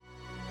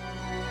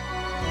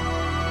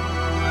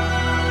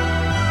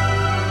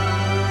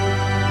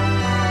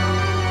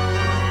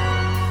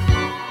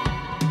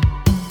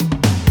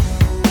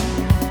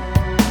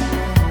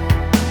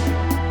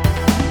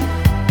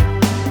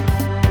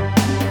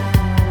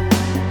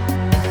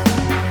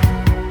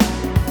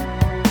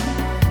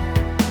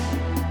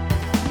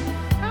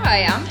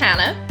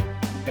Hannah.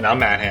 And I'm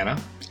Matt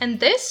Hannah. And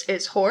this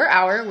is Horror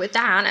Hour with the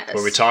Hannahs,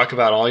 where we talk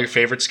about all your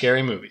favorite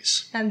scary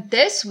movies. And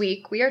this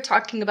week we are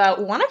talking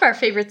about one of our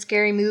favorite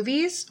scary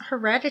movies,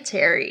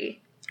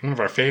 Hereditary. One of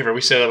our favorite. We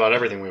say that about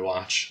everything we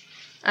watch.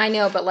 I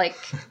know, but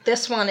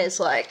this one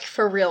is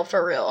for real,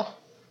 for real.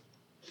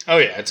 Oh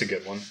yeah, it's a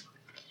good one.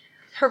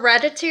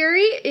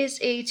 Hereditary is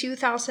a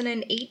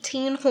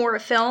 2018 horror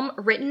film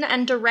written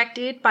and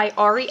directed by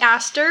Ari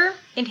Aster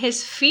in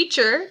his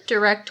feature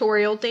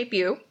directorial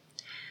debut,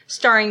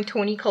 starring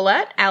Toni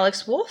Collette,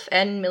 Alex Wolff,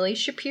 and Millie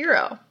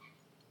Shapiro.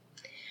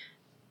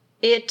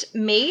 It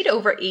made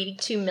over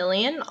 $82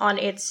 million on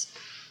its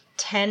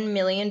 $10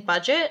 million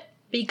budget,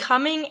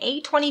 becoming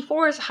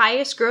A24's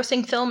highest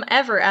grossing film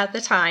ever at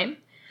the time,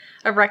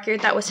 a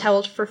record that was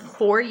held for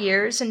 4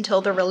 years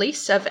until the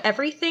release of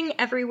Everything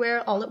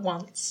Everywhere All at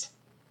Once.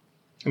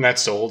 And that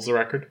still holds the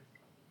record?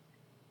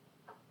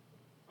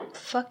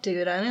 Fuck,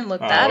 dude, I didn't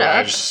look that up.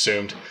 I just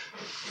assumed.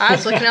 I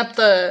was looking up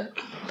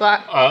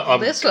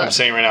this one. I'm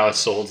saying right now it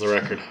still holds the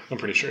record. I'm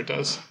pretty sure it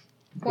does.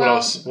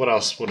 Well, what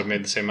else would have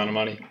made the same amount of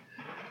money?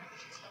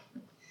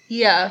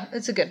 Yeah,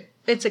 it's a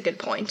good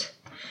point.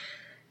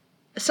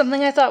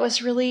 Something I thought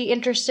was really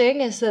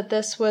interesting is that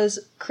this was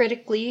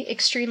critically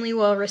extremely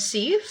well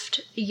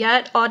received,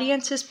 yet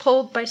audiences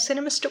polled by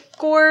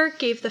CinemaScore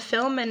gave the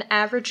film an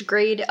average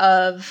grade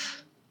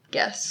of,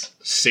 guess.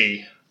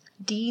 C.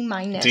 D-.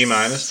 D-?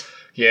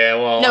 Yeah,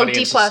 well, no,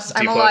 D+.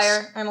 I'm a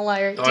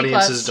liar.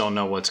 Audiences don't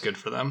know what's good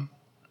for them.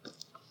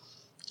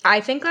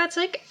 I think that's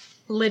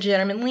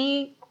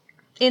legitimately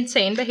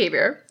insane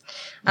behavior.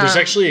 There's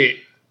actually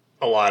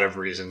a lot of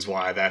reasons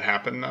why that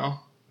happened,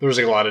 though. There was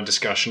a lot of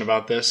discussion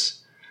about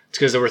this. It's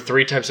because there were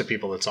 3 types of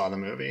people that saw the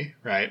movie,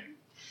 right?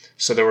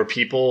 So there were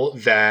people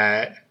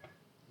that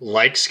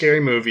liked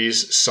scary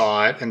movies,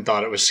 saw it, and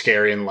thought it was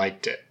scary and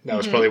liked it. That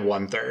was probably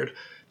 1/3.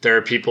 There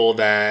are people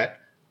that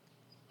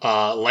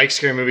liked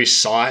scary movies,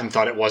 saw it, and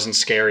thought it wasn't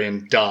scary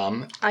and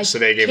dumb, so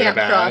they gave it a bad.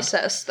 I can't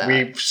process that.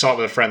 We saw it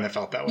with a friend that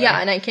felt that way.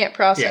 Yeah, and I can't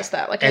process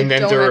that. And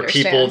then there are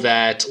people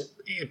that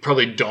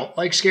probably don't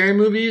like scary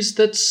movies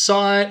that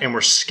saw it and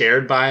were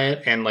scared by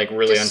it and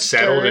really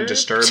unsettled and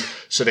disturbed,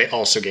 so they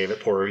also gave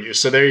it poor reviews.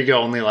 So there you go,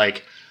 only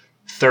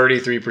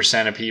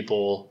 33% of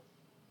people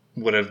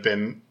would have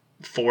been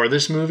for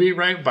this movie,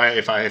 right?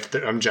 If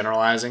I'm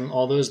generalizing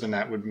all those, then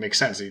that would make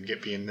sense.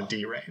 You'd be in the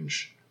D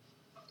range.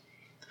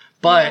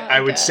 But yeah, I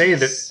would say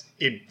that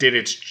it did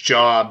its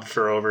job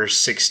for over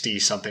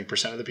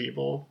 60-something% of the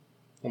people,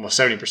 almost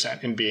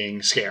 70%, in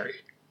being scary.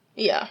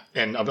 Yeah.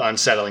 And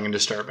unsettling and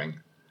disturbing.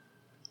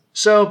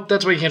 So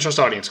that's why you can't trust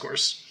audience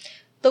scores.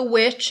 The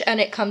Witch and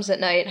It Comes at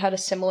Night had a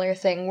similar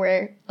thing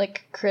where,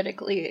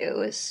 critically, it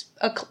was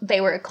they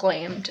were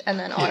acclaimed, and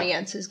then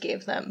audiences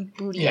gave them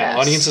booty ass.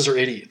 Audiences are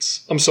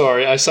idiots. I'm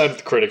sorry, I side with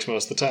the critics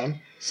most of the time.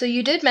 So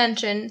you did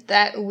mention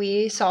that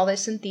we saw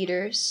this in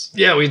theaters.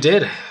 Yeah, we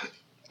did.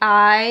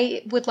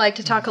 I would like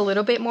to talk a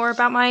little bit more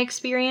about my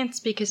experience,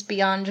 because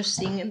beyond just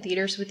seeing it in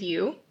theaters with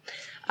you,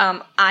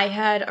 I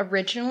had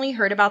originally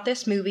heard about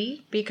this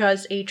movie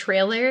because a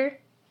trailer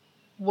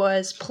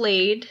was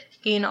played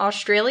in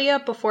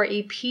Australia before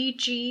a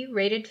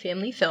PG-rated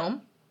family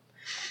film.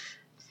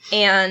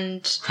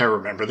 And I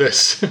remember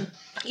this.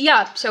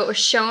 Yeah, so it was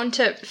shown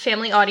to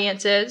family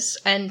audiences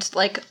and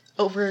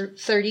over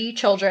 30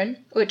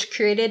 children, which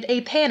created a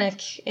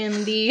panic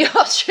in the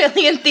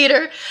Australian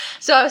theater.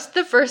 So that was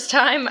the first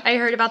time I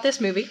heard about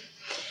this movie.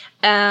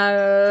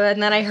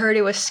 And then I heard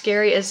it was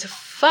scary as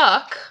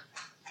fuck.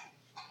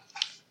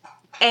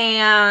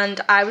 And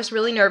I was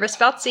really nervous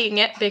about seeing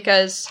it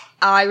because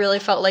I really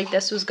felt like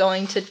this was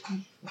going to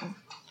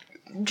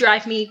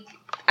drive me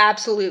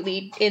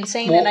absolutely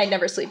insane and I'd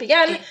never sleep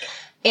again.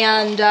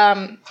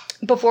 And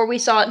before we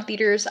saw it in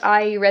theaters,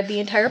 I read the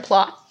entire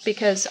plot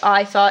because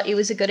I thought it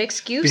was a good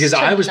excuse because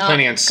I was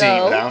planning on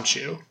seeing without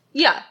you.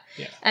 Yeah.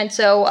 And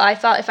so I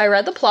thought if I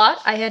read the plot,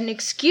 I had an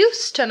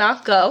excuse to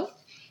not go.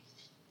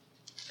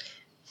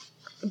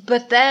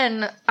 But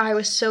then I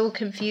was so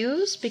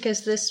confused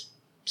because this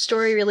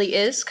story really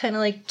is kind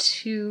of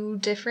two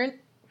different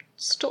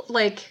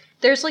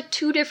there's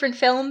 2 different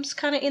films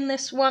kind of in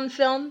this one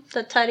film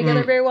that tie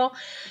together very well,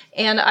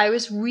 and I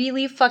was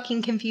really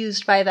fucking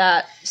confused by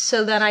that.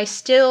 So then I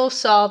still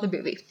saw the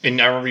movie,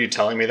 and I remember you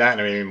telling me that, and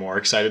it made me more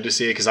excited to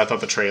see it because I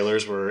thought the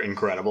trailers were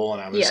incredible,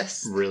 and I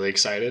was really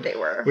excited. They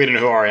were. We didn't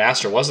know who Ari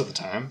Aster was at the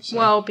time. So.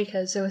 Well,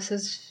 because it was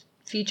his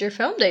feature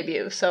film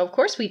debut, so of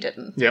course we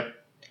didn't. Yep.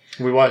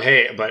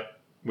 But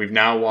we've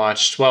now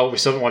watched. Well, we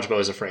still haven't watched Beau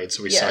is Afraid,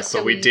 so we suck.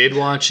 But we did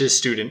watch his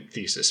student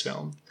thesis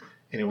film,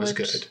 and it was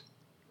good.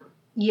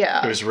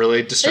 Yeah. It was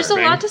really disturbing.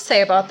 There's a lot to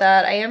say about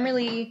that. I am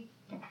really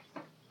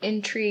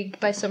intrigued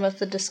by some of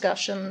the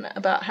discussion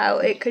about how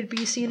it could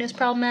be seen as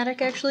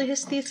problematic, actually,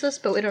 his thesis,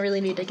 but we don't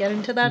really need to get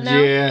into that now.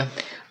 Yeah.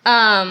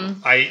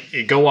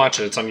 Go watch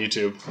it. It's on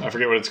YouTube. I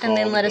forget what it's called.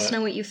 And then let us know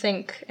what you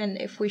think and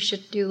if we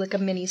should do a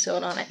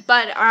mini-sode on it.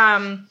 But,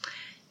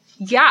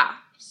 yeah.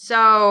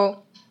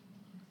 So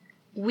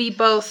we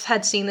both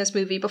had seen this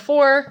movie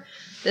before.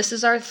 This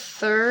is our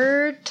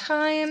third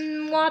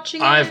time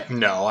watching it.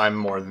 I'm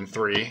more than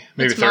 3.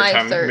 Maybe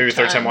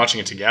third time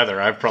watching it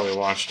together. I've probably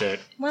watched it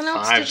 5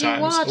 times. I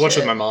watched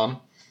it with my mom.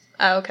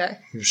 Oh, okay.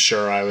 I'm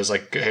sure I was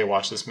like, hey,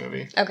 watch this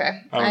movie.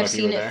 Okay. I've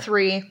seen it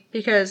 3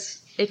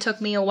 because it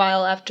took me a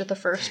while after the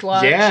first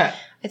watch. Yeah.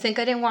 I think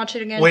I didn't watch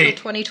it again until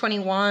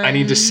 2021. I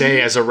need to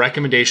say, as a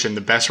recommendation,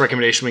 the best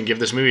recommendation we can give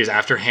this movie is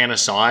after Hannah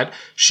saw it,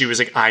 she was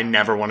like, I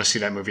never want to see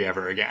that movie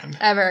ever again.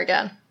 Ever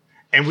again.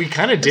 And we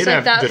kind of did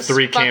have the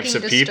 3 camps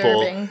of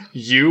people.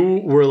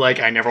 You were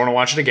like, I never want to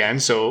watch it again.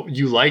 So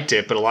you liked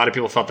it, but a lot of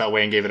people felt that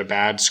way and gave it a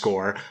bad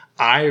score.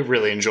 I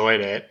really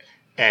enjoyed it.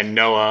 And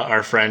Noah,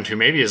 our friend who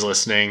maybe is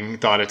listening,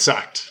 thought it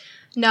sucked.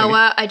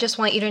 Noah, I just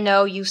want you to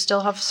know you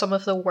still have some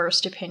of the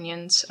worst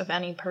opinions of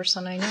any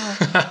person I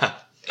know.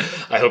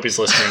 I hope he's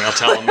listening. I'll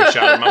tell him we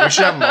shout him on. We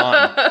should have him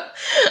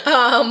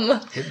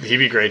on. He'd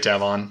be great to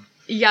have on.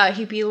 Yeah,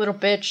 he'd be a little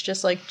bitch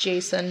just like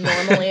Jason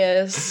normally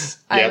is,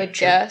 I would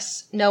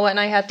guess. Noah and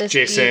I had this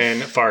Jason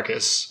beef.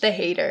 Farkas. The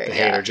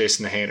hater.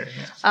 Jason the hater.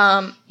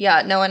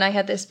 Yeah. Noah and I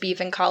had this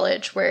beef in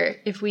college where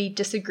if we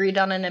disagreed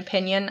on an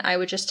opinion, I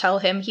would just tell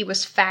him he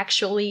was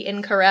factually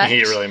incorrect. And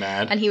he'd get really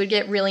mad. And he would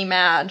get really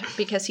mad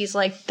because he's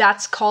like,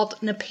 that's called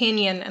an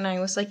opinion. And I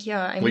was like,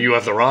 well, you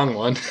have the wrong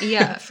one.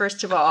 Yeah,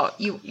 first of all,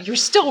 you're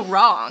still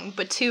wrong.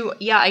 But 2,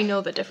 yeah, I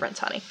know the difference,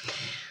 honey.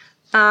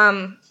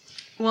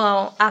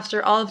 Well,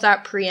 after all of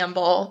that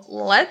preamble,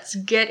 let's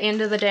get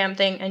into the damn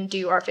thing and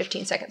do our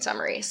 15-second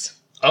summaries.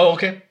 Oh,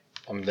 okay.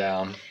 I'm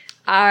down.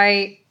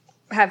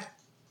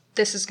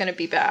 This is going to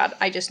be bad.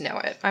 I just know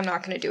it. I'm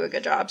not going to do a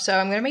good job. So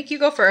I'm going to make you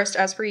go first,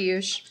 as per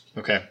usual.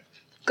 Okay.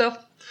 Go.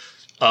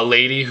 A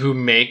lady who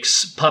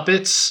makes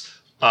puppets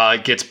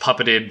gets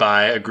puppeted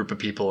by a group of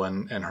people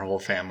and her whole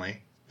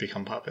family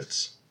become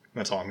puppets.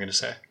 That's all I'm going to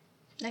say.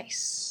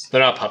 Nice. They're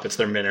not puppets.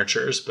 They're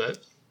miniatures, but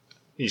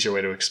easier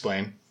way to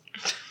explain.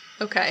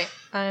 Okay.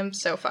 I'm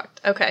so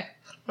fucked. Okay.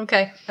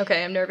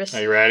 I'm nervous.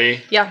 Are you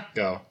ready? Yeah.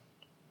 Go.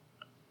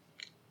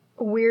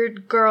 A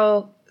weird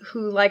girl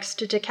who likes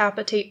to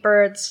decapitate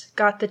birds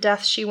got the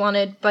death she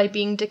wanted by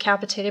being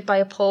decapitated by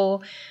a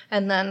pole,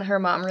 and then her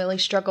mom really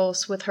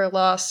struggles with her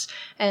loss,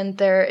 and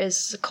there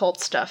is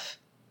occult stuff.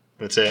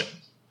 That's it?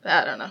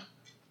 I don't know.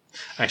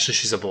 Actually,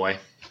 she's a boy.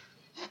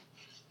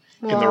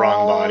 In the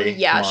wrong body.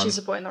 Yeah, she's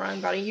a boy in the wrong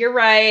body. You're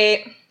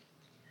right.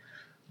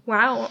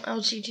 Wow,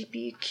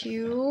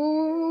 LGBTQ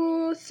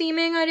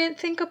theming I didn't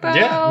think about.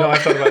 Yeah, no, I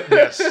thought about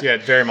yes, yeah,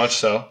 very much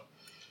so.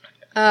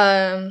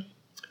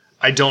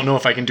 I don't know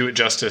if I can do it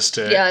justice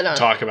to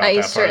talk about that part,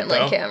 I certainly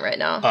can't right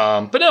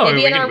now. But no,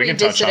 maybe in our we can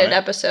touch on it.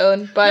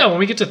 episode. But yeah, when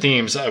we get to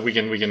themes, we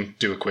can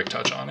do a quick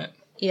touch on it.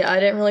 Yeah, I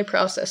didn't really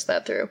process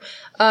that through.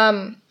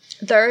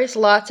 There is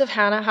lots of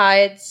Hannah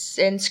hides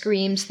and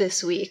screams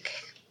this week.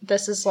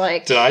 This is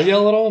like... Did I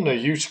yell at all? No,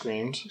 you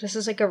screamed. This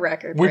is like a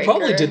record breaker. We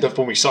probably did that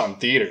when we saw it in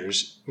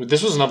theaters.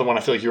 This was another one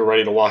I feel like you were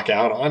ready to walk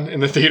out on in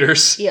the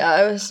theaters. Yeah,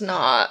 I was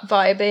not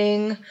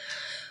vibing.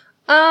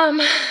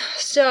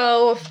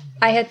 So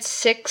I had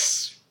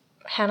 6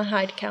 Hannah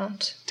hide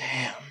count.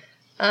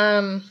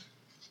 Damn.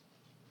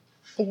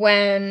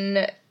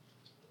 When...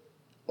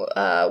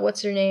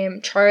 what's her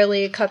name?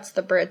 Charlie cuts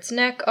the bird's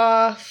neck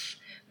off.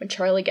 When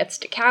Charlie gets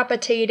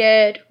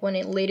decapitated, when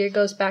it later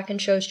goes back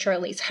and shows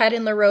Charlie's head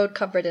in the road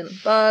covered in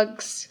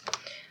bugs.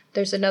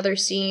 There's another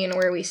scene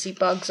where we see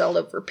bugs all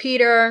over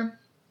Peter.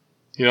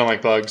 You don't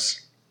like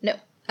bugs? No.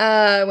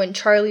 When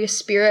Charlie's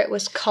spirit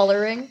was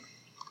coloring.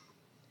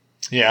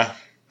 Yeah.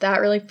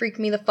 That really freaked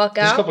me the fuck out.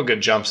 There's a couple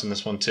good jumps in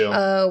this one, too.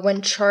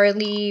 When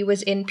Charlie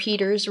was in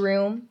Peter's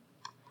room.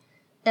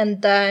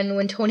 And then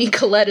when Toni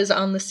Collette is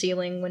on the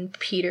ceiling when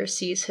Peter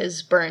sees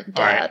his burnt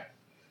dad. Right.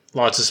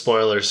 Lots of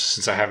spoilers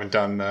since I haven't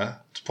done the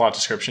plot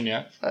description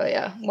yet. Oh,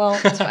 yeah. Well,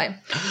 it's fine.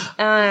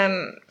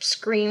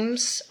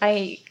 Screams,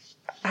 I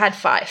had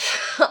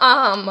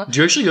 5. Do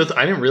you actually go through...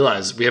 I didn't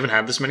realize we haven't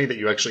had this many that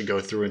you actually go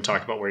through and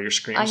talk about where your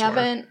screams were. I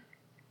haven't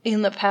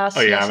in the past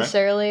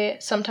necessarily.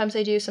 Haven't? Sometimes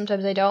I do,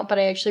 sometimes I don't, but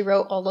I actually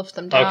wrote all of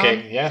them down.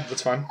 Okay, yeah,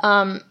 that's fine.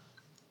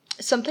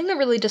 Something that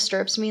really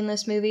disturbs me in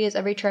this movie is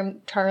every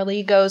time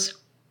Charlie goes...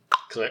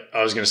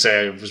 I was going to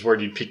say, I was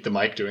worried you'd peek the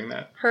mic doing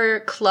that. Her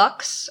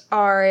clucks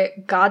are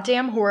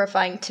goddamn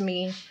horrifying to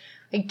me.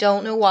 I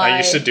don't know why. I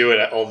used to do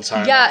it all the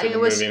time. Yeah, it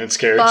was movie and it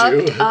scared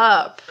fucked you.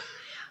 up.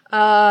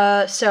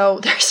 So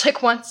there's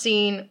like one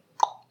scene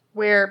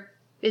where,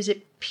 is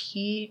it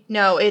Pete?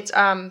 No, it's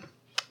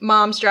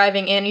Mom's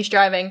driving, Annie's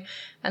driving,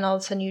 and all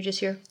of a sudden you just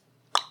hear,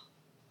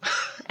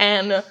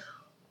 and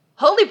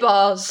holy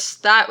balls,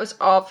 that was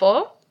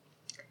awful.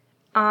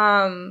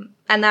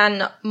 And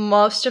then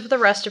most of the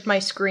rest of my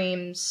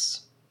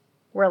screams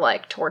were,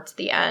 like, towards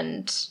the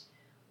end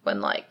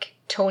when, like,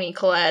 Toni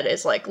Collette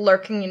is, like,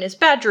 lurking in his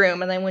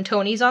bedroom, and then when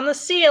Tony's on the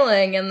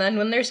ceiling, and then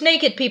when there's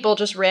naked people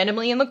just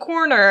randomly in the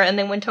corner, and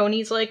then when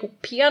Tony's,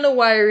 like, piano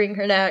wiring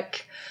her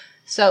neck.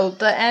 So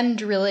the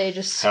end really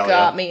just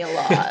got me a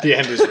lot. The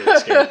end is really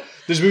scary.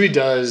 This movie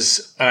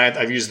does, and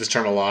I've used this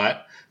term a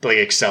lot, but, like,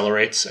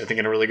 accelerates, I think,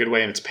 in a really good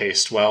way, and it's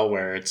paced well,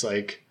 where it's,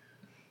 like...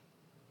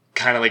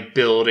 kind of like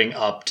building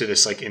up to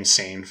this like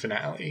insane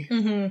finale.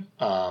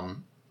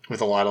 With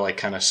a lot of like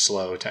kind of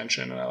slow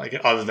tension, and I like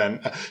it. Other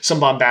than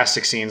some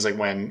bombastic scenes, like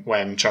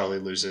when Charlie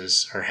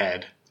loses her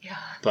head. Yeah.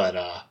 But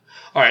all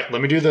right,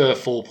 let me do the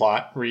full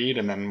plot read,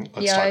 and then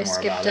let's talk more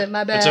about it.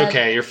 My bad. It's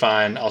okay, you're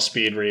fine. I'll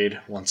speed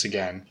read once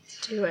again.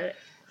 Do it.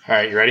 All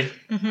right, you ready?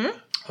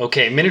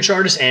 Okay, miniature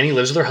artist Annie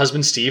lives with her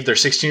husband Steve, their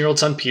 16-year-old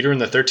son Peter, and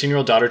their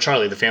 13-year-old daughter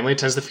Charlie. The family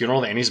attends the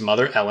funeral of Annie's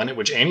mother Ellen, at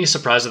which Annie is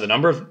surprised at the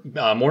number of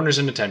mourners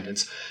in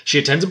attendance. She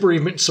attends a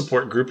bereavement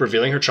support group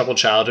revealing her troubled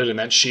childhood and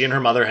that she and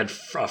her mother had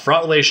a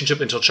fraught relationship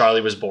until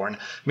Charlie was born.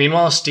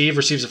 Meanwhile, Steve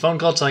receives a phone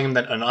call telling him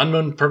that an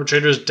unknown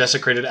perpetrator has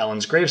desecrated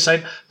Ellen's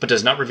gravesite, but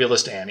does not reveal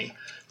this to Annie.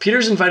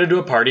 Peter's invited to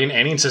a party, and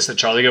Annie insists that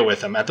Charlie go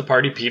with him. At the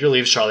party, Peter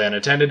leaves Charlie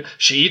unattended.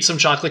 She eats some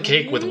chocolate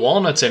cake with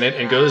walnuts in it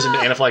and goes into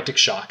anaphylactic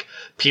shock.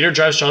 Peter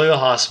drives Charlie to the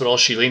hospital.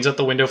 She leans out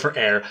the window for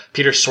air.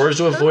 Peter swerves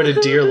to avoid a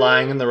deer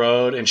lying in the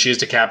road, and she is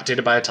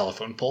decapitated by a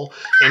telephone pole.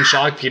 In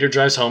shock, Peter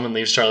drives home and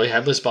leaves Charlie's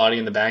headless body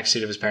in the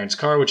backseat of his parents'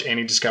 car, which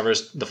Annie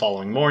discovers the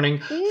following morning.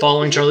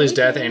 Following Charlie's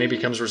death, Annie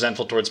becomes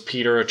resentful towards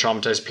Peter. A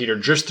traumatized Peter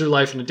drifts through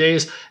life in a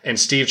daze, and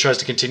Steve tries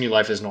to continue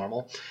life as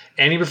normal.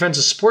 Annie befriends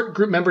a support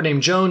group member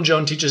named Joan.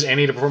 Joan teaches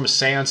Annie to perform a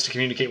seance to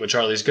communicate with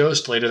Charlie's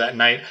ghost. Later that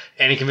night,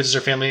 Annie convinces her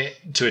family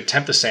to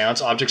attempt the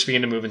seance. Objects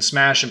begin to move and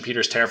smash, and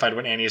Peter is terrified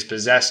when Annie is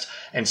possessed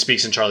and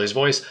speaks in Charlie's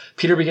voice.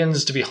 Peter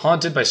begins to be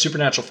haunted by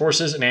supernatural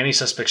forces, and Annie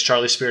suspects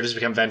Charlie's spirit has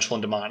become vengeful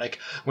and demonic.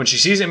 When she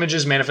sees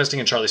images manifesting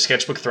in Charlie's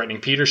sketchbook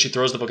threatening Peter, she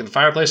throws the book in the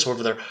fireplace.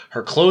 However,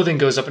 her clothing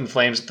goes up in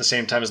flames at the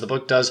same time as the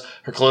book does.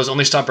 Her clothes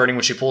only stop burning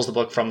when she pulls the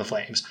book from the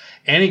flames.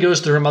 Annie goes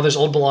through her mother's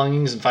old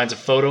belongings and finds a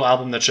photo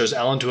album that shows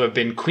Ellen to have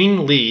been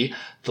Queen Lee,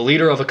 the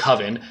leader of a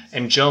coven,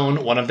 and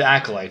Joan, one of the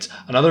acolytes.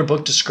 Another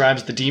book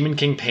describes the demon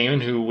king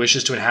Payman, who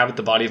wishes to inhabit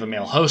the body of a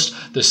male host.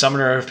 The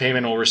summoner of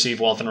Payman will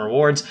receive wealth and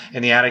rewards.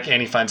 In the attic,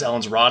 Annie finds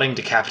Ellen's rotting,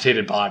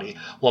 decapitated body.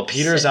 While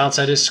Peter is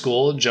outside his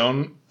school,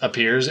 Joan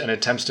appears and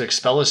attempts to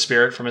expel his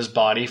spirit from his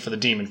body for the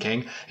Demon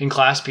King. In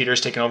class, Peter is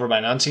taken over by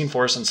an unseen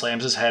force and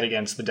slams his head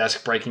against the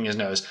desk, breaking his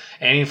nose.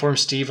 Annie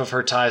informs Steve of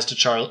her ties to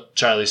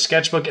Charlie's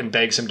sketchbook and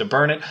begs him to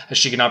burn it, as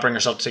she cannot bring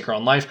herself to take her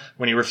own life.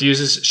 When he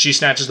refuses, she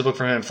snatches the book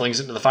from him and flings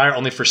it into the fire,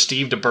 only for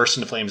Steve to burst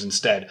into flames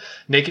instead.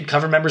 Naked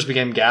coven members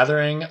begin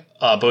gathering,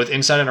 both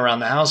inside and around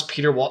the house.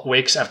 Peter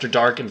wakes after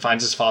dark and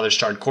finds his father's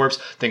charred corpse,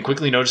 then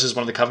quickly notices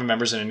one of the coven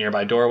members in a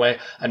nearby doorway.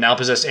 A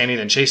now-possessed Annie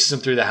then chases him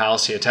through the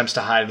house. He attempts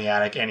to hide in the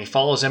attic. Annie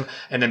follows him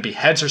and then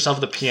beheads herself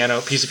with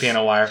a piece of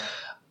piano wire.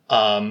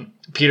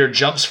 Peter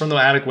jumps from the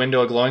attic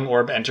window. A glowing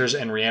orb enters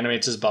and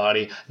reanimates his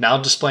body. Now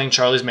displaying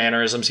Charlie's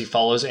mannerisms, he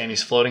follows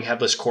Annie's floating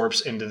headless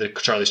corpse into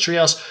Charlie's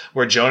treehouse,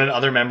 where Joan and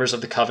other members of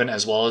the coven,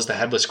 as well as the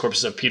headless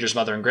corpses of Peter's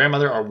mother and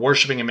grandmother, are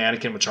worshipping a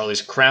mannequin with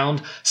Charlie's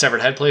crowned,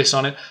 severed head placed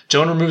on it.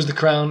 Joan removes the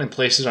crown and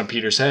places it on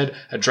Peter's head,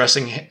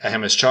 addressing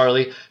him as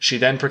Charlie. She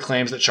then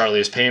proclaims that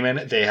Charlie is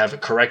Payman. They have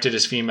corrected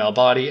his female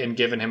body and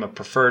given him a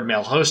preferred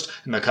male host,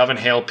 and the coven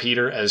hail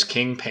Peter as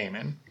King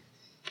Payman.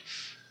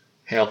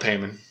 Hail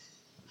Payman.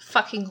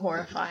 Fucking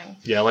horrifying.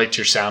 Yeah, I liked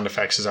your sound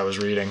effects as I was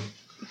reading.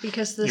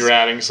 Because this... You're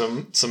adding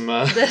some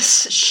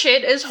this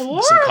shit is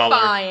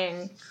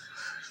horrifying.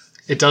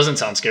 It doesn't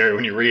sound scary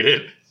when you read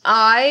it.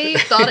 I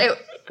thought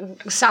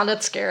it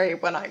sounded scary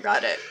when I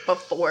read it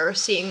before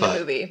seeing the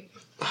movie.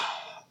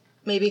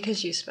 Maybe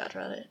because you sped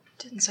read it.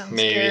 Didn't sound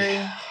scary.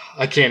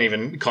 I can't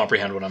even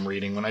comprehend what I'm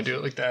reading when I do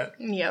it like that.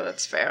 Yeah,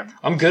 that's fair.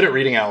 I'm good at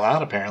reading out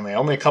loud, apparently.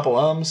 Only a couple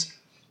ums.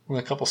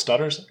 Only a couple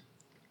stutters.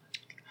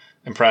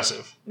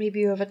 Impressive.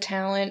 Maybe you have a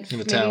talent.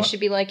 You should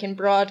be like in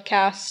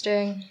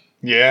broadcasting.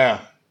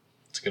 Yeah.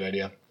 That's a good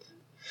idea.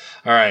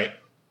 All right.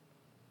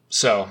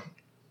 So,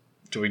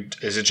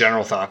 is it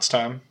general thoughts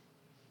time?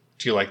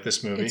 Do you like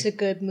this movie? It's a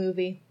good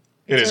movie.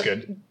 It's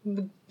good.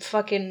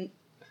 Fucking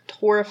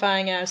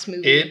horrifying ass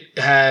movie. It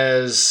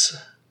has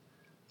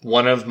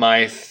one of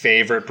my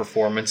favorite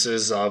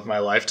performances of my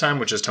lifetime,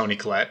 which is Toni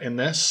Collette in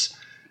this.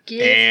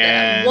 Give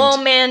that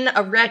woman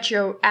a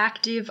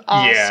retroactive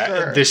Oscar.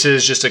 Yeah, this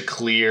is just a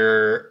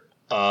clear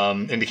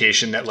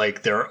indication that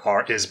like there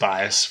is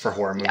bias for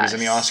horror movies in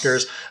the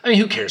Oscars. I mean,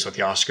 who cares what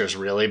the Oscars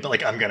really? But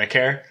like, I'm gonna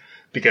care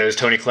because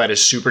Toni Collette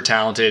is super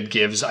talented.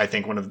 Gives, I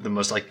think, one of the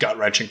most like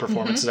gut-wrenching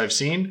performances I've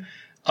seen,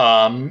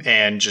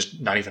 and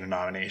just not even a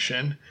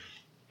nomination.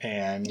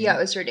 And yeah, it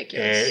was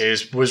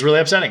ridiculous. It was really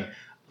upsetting.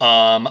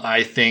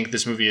 I think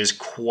this movie is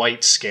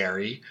quite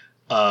scary,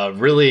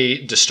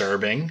 really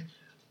disturbing.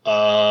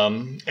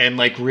 And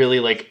like really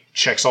like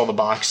checks all the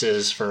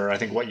boxes for I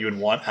think what you would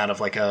want out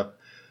of like I want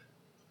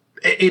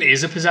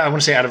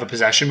to say out of a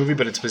possession movie,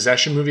 but it's a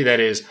possession movie that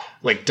is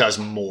like does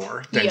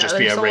more than just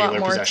be a regular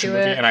possession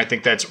movie, and I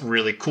think that's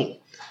really cool.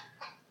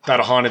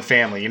 About a haunted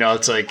family,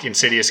 it's like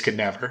Insidious could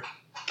never.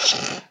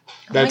 Oh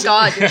my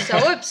god, you're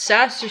so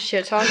obsessed with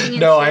shit talking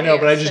Insidious. No, I know,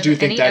 but I just do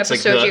think that's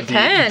like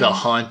the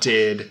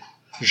haunted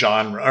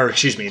genre, or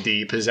excuse me,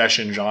 the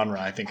possession genre,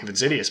 I think, of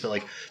Insidious, but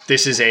like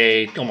this is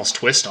a almost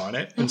twist on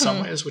it in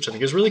some ways, which I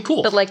think is really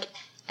cool. But like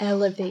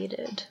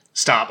elevated.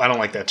 Stop, I don't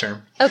like that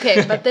term.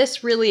 Okay, but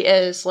this really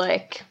is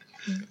like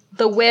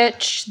The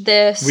Witch,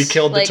 this... We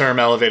killed the term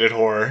elevated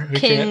horror.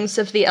 Kings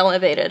of the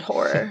elevated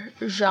horror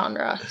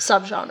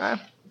subgenre.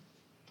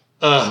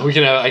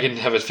 I can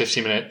have a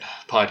 15-minute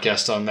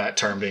podcast on that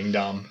term being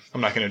dumb.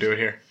 I'm not going to do it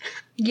here.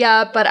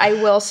 Yeah, but I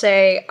will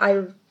say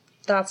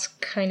that's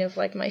kind of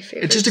like my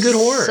favorite. It's just a good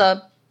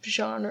horror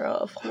subgenre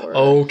of horror.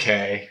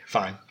 Okay,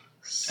 fine.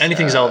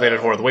 Anything's elevated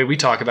horror. The way we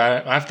talk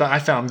about it, I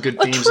found good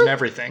themes in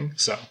everything.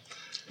 So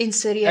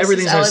Insidious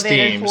everything is has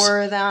elevated themes.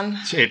 Horror, then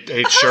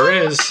it sure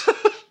is.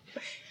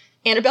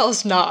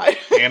 Annabelle's not.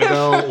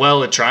 Annabelle,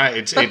 well, it's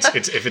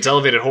if it's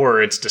elevated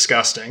horror, it's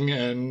disgusting,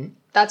 and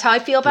that's how I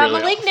feel about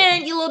really Malignant,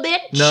 awful. you little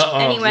bitch. No,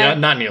 anyway, yeah,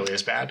 not nearly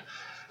as bad.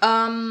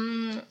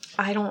 I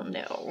don't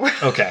know.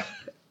 Okay.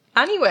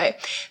 Anyway,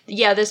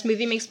 yeah, this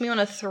movie makes me want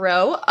to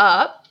throw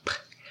up,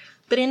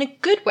 but in a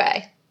good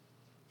way.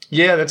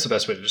 Yeah, that's the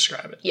best way to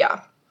describe it.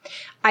 Yeah.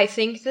 I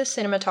think the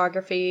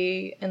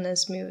cinematography in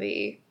this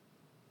movie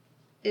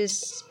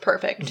is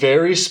perfect.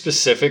 Very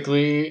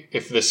specifically,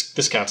 if this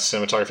counts as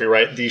cinematography,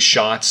 right? These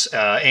shots,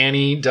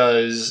 Annie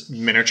does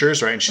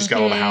miniatures, right? And she's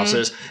got all the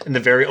houses. And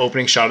the very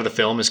opening shot of the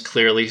film is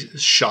clearly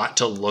shot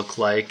to look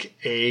like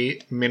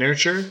a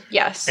miniature.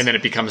 Yes. And then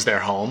it becomes their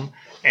home.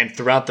 And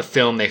throughout the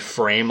film, they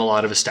frame a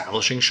lot of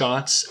establishing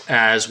shots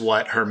as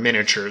what her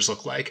miniatures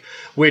look like,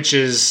 which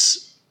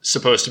is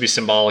supposed to be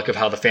symbolic of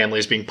how the family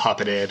is being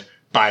puppeted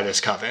by this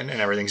coven and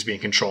everything's being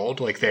controlled.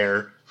 Like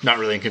they're not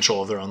really in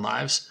control of their own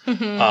lives.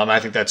 I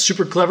think that's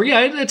super clever.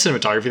 Yeah, that's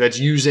cinematography. That's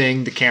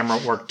using the camera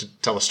work to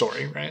tell a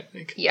story, right?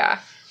 Yeah.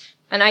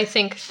 And I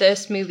think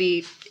this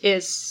movie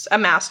is a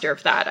master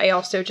of that. I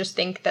also just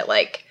think that,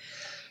 like,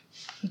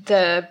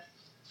 the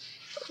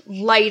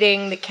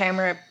lighting, the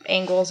camera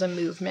angles and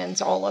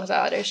movements, all of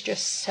that is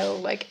just so,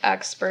 like,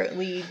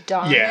 expertly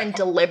done and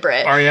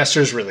deliberate. Ari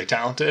Aster's really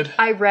talented.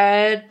 I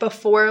read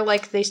before,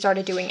 like, they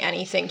started doing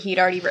anything, he'd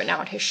already written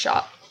out his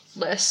shot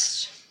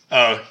list.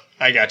 Oh,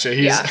 I gotcha.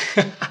 He's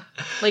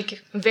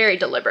like, very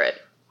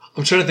deliberate.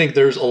 I'm trying to think.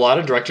 There's a lot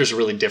of directors who are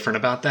really different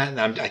about that,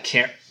 and I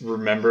can't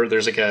remember.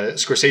 There's like a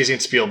Scorsese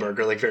and Spielberg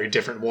are like very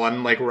different.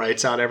 One like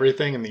writes out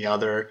everything, and the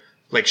other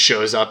like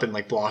shows up and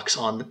like blocks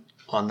on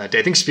that day.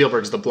 I think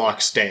Spielberg's the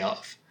blocks day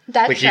of.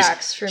 That like,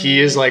 tracks for me. He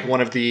is like one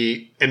of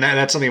the, and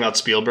that's something about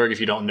Spielberg. If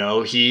you don't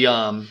know, he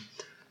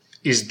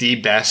is the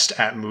best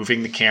at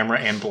moving the camera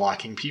and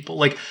blocking people.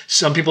 Like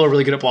some people are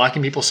really good at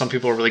blocking people. Some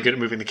people are really good at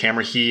moving the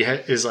camera. He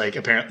is like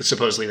apparently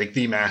supposedly like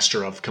the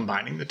master of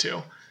combining the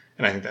two.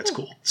 And I think that's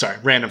cool. Sorry,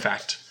 random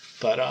fact.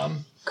 But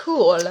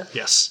cool.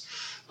 Yes.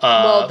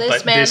 Well,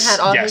 this man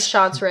had all his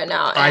shots written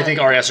out. I think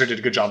Ari Aster did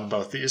a good job of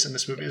both these in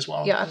this movie as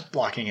well. Yeah.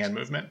 Blocking and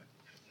movement.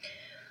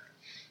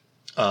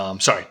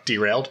 Sorry,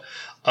 derailed.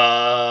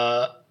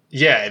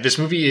 Yeah, this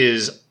movie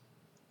is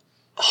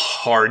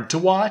hard to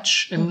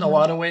watch in a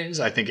lot of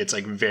ways. I think it's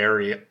like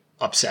very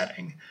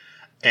upsetting.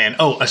 And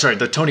sorry,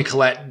 the Toni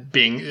Collette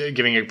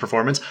giving a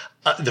performance,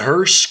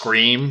 her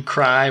scream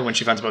cry when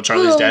she finds out about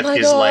Charlie's death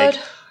is God. Like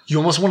you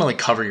almost want to like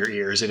cover your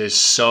ears. It is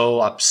so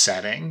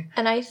upsetting.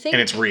 And I think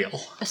it's real.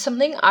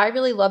 Something I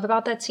really love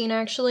about that scene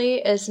actually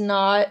is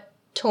not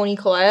Toni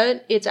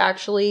Collette. It's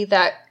actually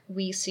that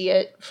we see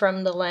it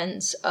from the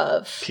lens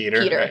of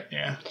Peter. Right?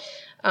 Yeah.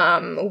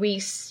 We,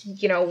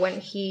 when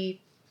he,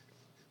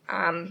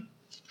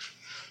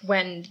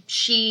 when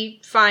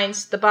she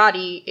finds the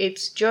body,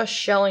 it's just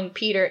showing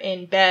Peter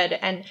in bed,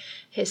 and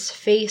his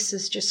face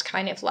is just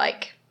kind of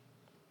like,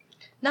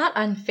 not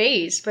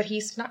unfazed, but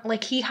he's not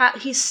like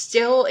he's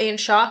still in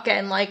shock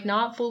and like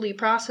not fully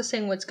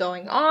processing what's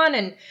going on.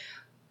 And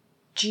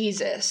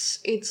Jesus,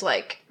 it's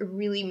like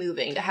really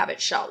moving to have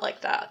it shot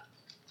like that.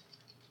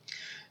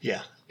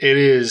 Yeah, it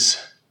is.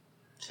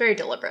 It's very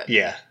deliberate.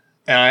 Yeah.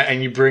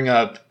 And you bring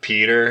up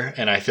Peter,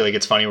 and I feel like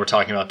it's funny we're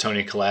talking about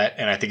Toni Collette,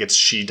 and I think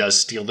she does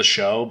steal the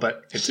show,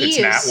 but it's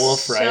Nat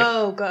Wolff, right?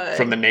 So good.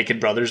 From the Naked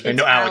Brothers Band.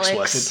 Alex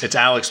Wolff. It's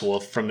Alex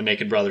Wolff from the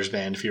Naked Brothers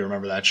Band, if you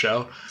remember that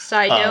show.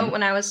 Side note,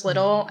 when I was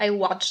little, I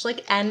watched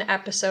like an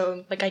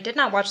episode. Like I did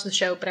not watch the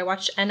show, but I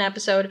watched an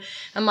episode,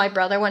 and my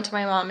brother went to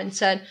my mom and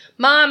said,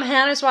 "Mom,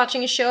 Hannah's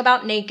watching a show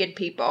about naked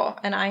people."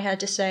 And I had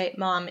to say,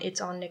 "Mom,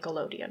 it's on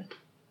Nickelodeon."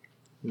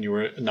 You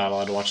were not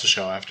allowed to watch the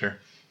show after.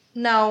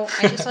 No,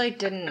 I just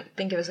didn't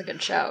think it was a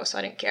good show, so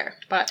I didn't care.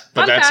 But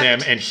that's fact,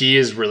 him, and he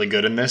is really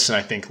good in this, and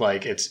I think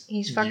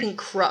he's fucking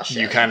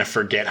crushing. You kind of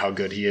forget how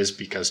good he is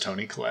because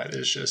Toni Collette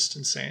is just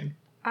insane.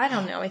 I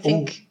don't know. I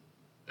think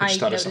I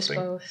just thought of something.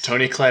 Both.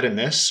 Toni Collette in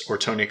this, or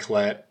Toni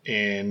Collette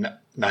in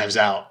Knives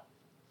Out,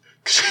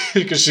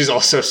 because she's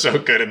also so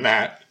good in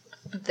that.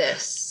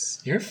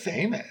 This. You're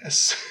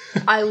famous.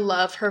 I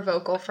love her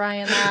vocal fry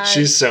in that.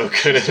 She's so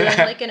good at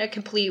that. Like in a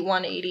complete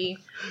 180.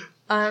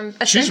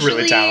 She's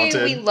really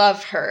talented. We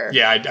love her.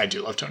 Yeah, I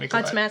do love Toni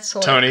Collette. That's Matt's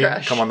celeb Toni,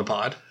 crush. Come on the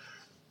pod.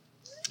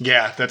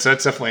 Yeah, that's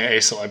definitely a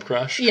celeb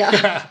crush.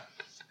 Yeah.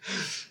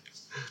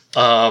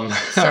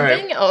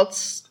 Something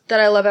else that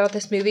I love about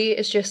this movie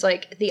is just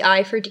like the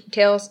eye for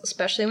details,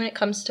 especially when it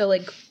comes to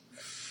like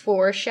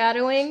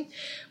foreshadowing.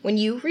 When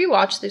you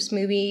rewatch this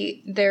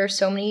movie, there are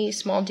so many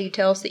small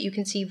details that you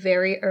can see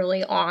very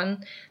early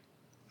on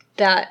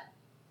that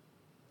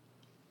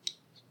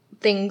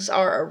things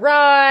are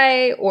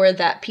awry or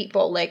that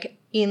people, like,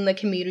 in the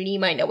community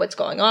might know what's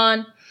going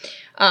on.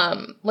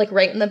 Like,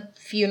 right in the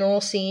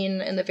funeral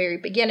scene in the very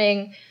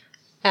beginning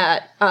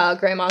at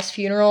Grandma's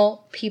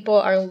funeral, people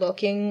are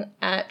looking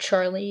at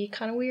Charlie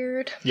kind of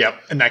weird. Yep,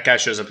 and that guy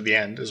shows up at the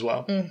end as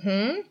well.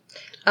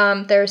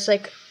 Mm-hmm. There's,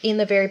 like, in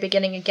the very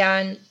beginning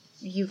again,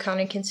 you kind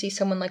of can see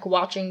someone, like,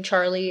 watching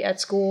Charlie at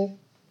school.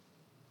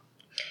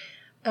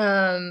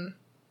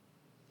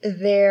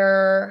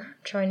 They're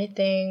trying to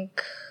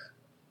think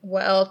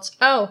what else.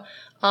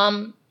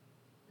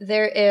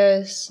 There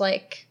is,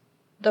 like,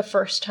 the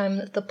first time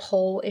that the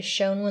pole is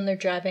shown when they're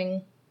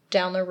driving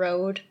down the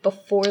road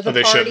before the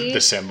they party. show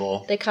the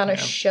symbol. They kind of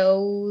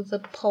show the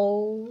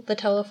pole, the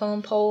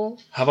telephone pole.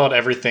 How about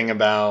everything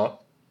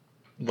about,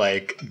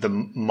 like, the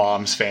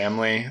mom's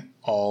family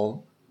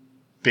all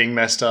being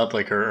messed up?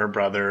 Like, her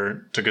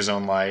brother took his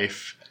own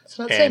life. It's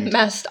not say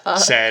messed up.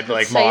 Said,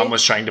 like, mom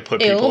was trying to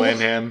put people in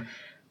him.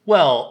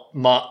 Well,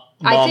 mom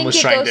was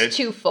trying to... I think it goes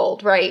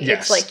twofold, right? Yes.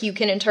 It's like you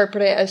can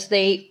interpret it as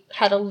they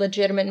had a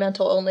legitimate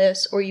mental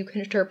illness, or you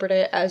can interpret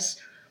it as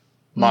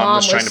mom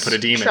was trying to put a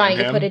demon in him. Trying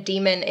to put a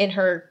demon in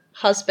her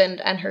husband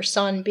and her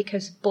son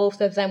because both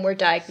of them were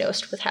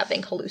diagnosed with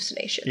having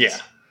hallucinations. Yeah.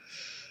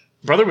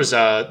 Brother was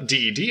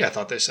DED, I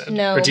thought they said.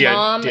 No,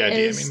 mom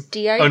is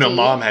DID. Oh, no,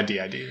 mom had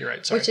DID. You're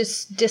right, sorry. Which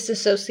is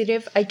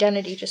dissociative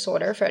identity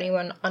disorder, for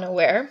anyone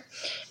unaware.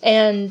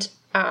 And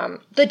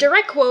the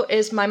direct quote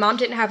is, "My mom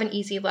didn't have an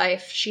easy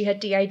life. She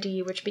had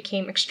DID, which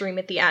became extreme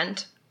at the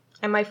end.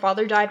 And my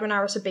father died when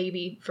I was a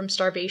baby from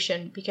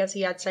starvation because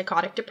he had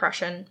psychotic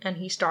depression and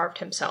he starved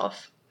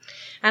himself.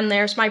 And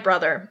there's my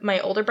brother. My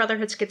older brother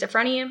had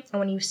schizophrenia, and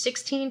when he was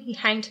 16, he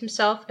hanged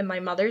himself in my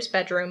mother's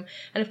bedroom,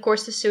 and of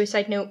course the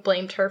suicide note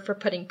blamed her for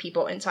putting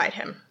people inside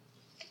him."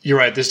 You're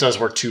right, this does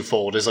work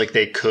twofold. It's like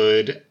they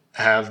could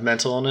have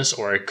mental illness,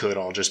 or it could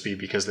all just be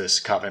because this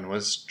coven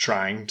was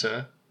trying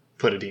to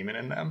put a demon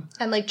in them.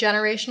 And, like,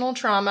 generational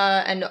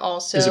trauma and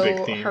also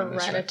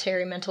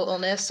hereditary mental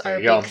illness are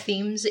big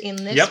themes in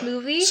this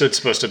movie. So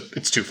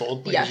it's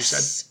twofold, like you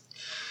said.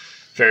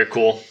 Very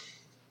cool.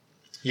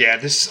 Yeah,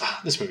 this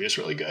movie is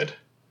really good.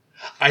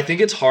 I think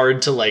it's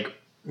hard to, like,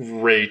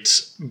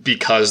 rate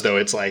because, though,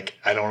 it's like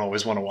I don't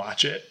always want to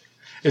watch it.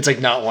 It's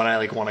like not one I,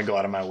 like, want to go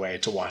out of my way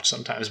to watch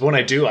sometimes. But when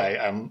I do,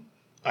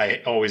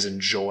 I always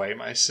enjoy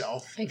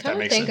myself. I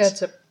kind of think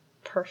it's a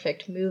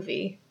perfect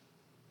movie.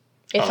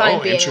 If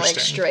I'm being, like,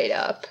 straight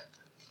up.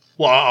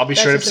 Well, I'll be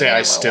straight up say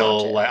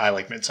I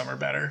like Midsummer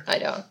better. I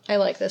don't. I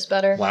like this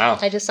better. Wow.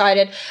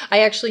 I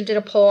actually did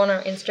a poll on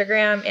our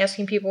Instagram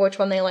asking people which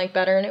one they like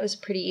better, and it was a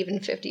pretty even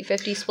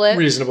 50-50 split.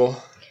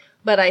 Reasonable.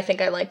 But I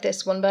think I like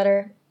this one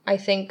better. I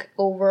think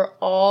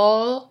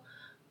overall,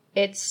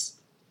 it's,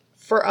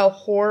 for a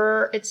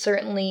horror, it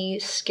certainly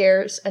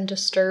scares and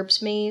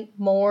disturbs me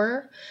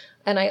more.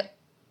 And I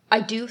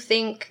do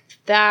think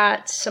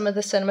that some of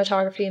the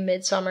cinematography in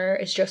Midsummer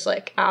is just,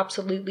 like,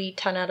 absolutely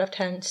 10 out of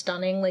 10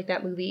 stunning. Like,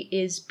 that movie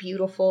is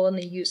beautiful and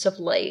the use of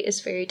light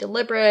is very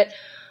deliberate.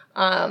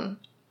 But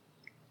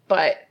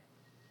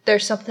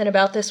there's something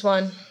about this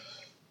one.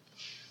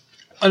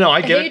 Oh, no,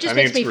 I get it. It just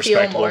makes me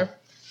feel more.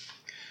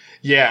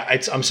 Yeah,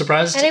 I'm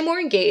surprised. And I'm more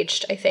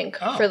engaged, I think,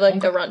 for, like,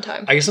 the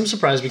runtime. I guess I'm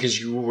surprised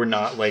because you were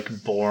not,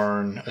 like,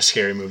 born a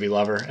scary movie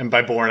lover. And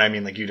by born, I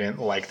mean, like, you didn't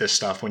like this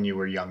stuff when you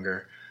were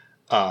younger.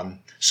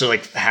 So,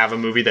 like, have a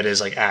movie that is,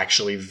 like,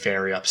 actually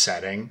very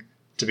upsetting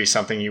to be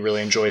something you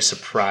really enjoy,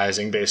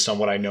 surprising based on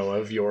what I know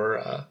of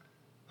your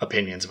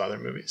opinions of other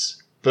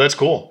movies. But that's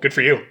cool. Good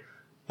for you.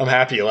 I'm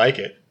happy you like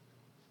it.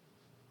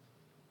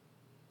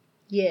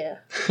 Yeah.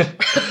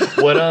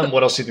 What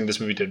else do you think this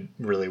movie did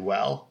really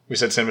well? We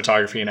said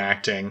cinematography and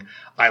acting.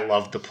 I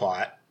loved the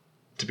plot,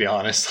 to be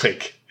honest.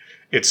 Like,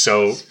 it's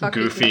so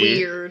goofy.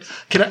 Weird.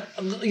 You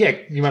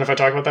mind if I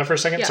talk about that for a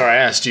second? Yeah. Sorry, I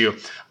asked you.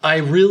 I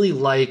really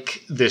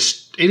like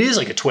this. It is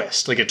like a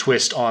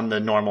twist on the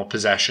normal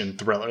possession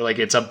thriller. Like,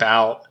 it's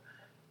about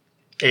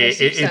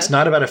it's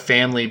not about a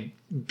family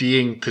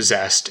being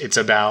possessed. It's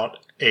about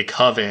a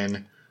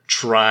coven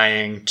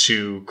trying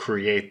to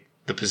create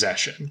the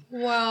possession.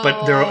 Well,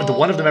 but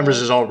one of the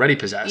members is already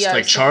possessed.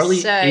 Like, Charlie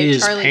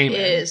is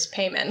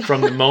Payman.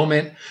 From the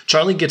moment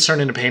Charlie gets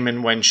turned into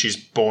Payman when she's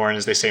born,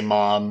 as they say,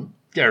 mom,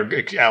 or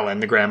Ellen,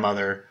 the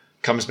grandmother,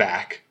 comes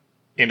back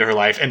into her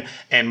life.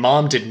 And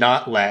mom did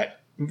not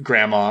let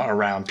grandma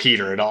around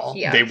Peter at all.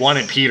 Yes. They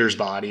wanted Peter's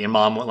body, and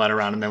mom wouldn't let her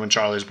around. And then when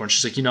Charlie was born,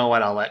 she's like, you know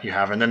what, I'll let you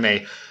have her. And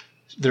then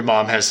their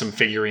mom has some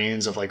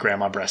figurines of, like,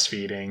 grandma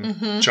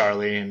breastfeeding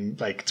Charlie. And,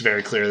 like, it's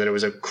very clear that it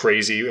was a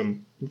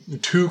crazy,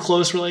 too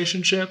close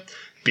relationship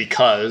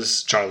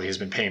because Charlie has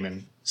been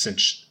Payman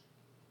since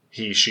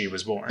she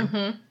was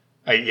born.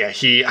 We'll have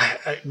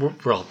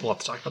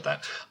to talk about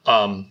that.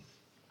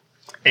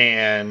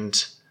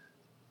 And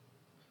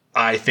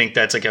I think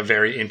that's, like, a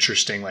very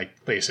interesting, like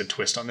I said,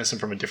 twist on this and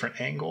from a different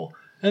angle.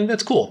 And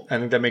that's cool. I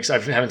think that I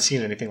haven't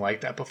seen anything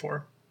like that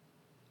before.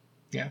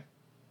 Yeah.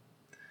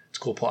 It's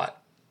a cool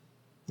plot.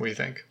 What do you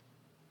think?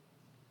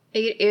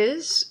 It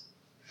is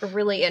a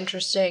really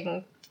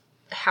interesting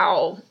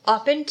how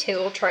up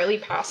until Charlie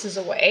passes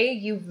away,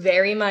 you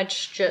very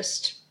much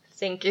just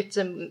think it's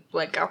a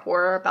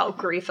horror about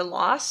grief and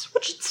loss,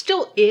 which it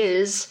still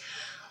is.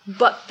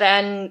 But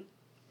then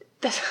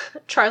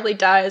Charlie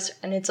dies,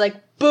 and it's like,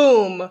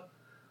 boom!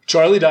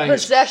 Charlie dying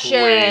possession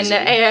is crazy.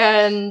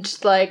 And,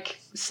 like,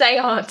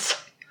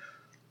 seance.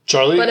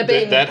 Charlie,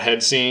 that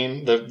head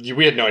scene,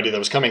 we had no idea that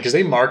was coming, because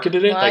they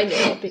marketed it. Well, I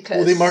knew, because...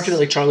 Well, they marketed it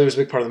like Charlie was a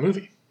big part of the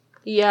movie.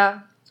 Yeah.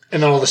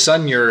 And then all of a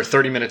sudden, you're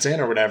 30 minutes in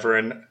or whatever,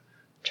 and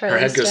Charlie's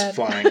her head goes dead.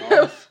 Flying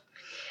off.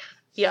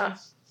 Yeah.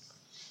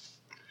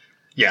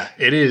 Yeah,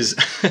 it is.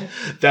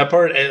 That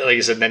part, like I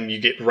said, then you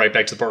get right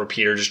back to the part where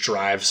Peter just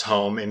drives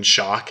home in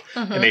shock,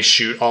 and they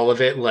shoot all of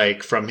it,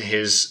 like, from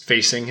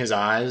facing his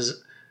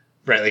eyes,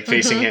 right, like,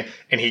 facing him,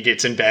 and he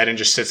gets in bed and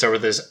just sits there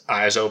with his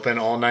eyes open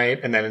all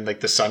night, and then, like,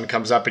 the sun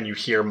comes up, and you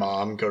hear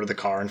Mom go to the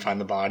car and find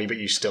the body, but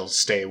you still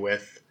stay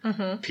with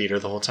Peter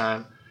the whole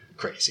time.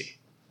 Crazy.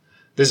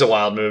 This is a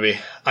wild movie.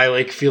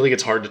 I, feel like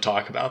it's hard to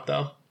talk about,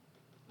 though.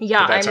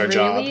 Yeah, I'm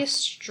really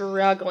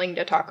struggling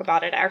to talk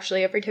about it,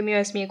 actually. Every time you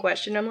ask me a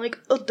question, I'm like,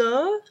 oh,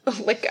 duh?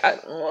 Like, I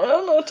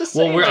don't know what to say.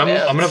 Well, we'll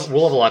have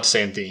a lot to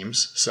say in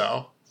themes,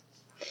 so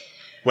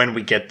when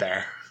we get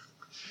there.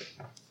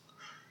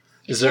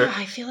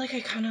 I feel like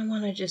I kind of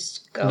want to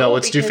just go. No,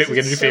 we got to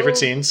do favorite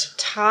scenes.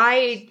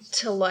 Tied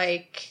to,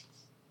 like,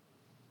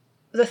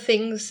 the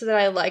things that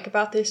I like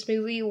about this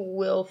movie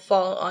will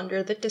fall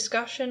under the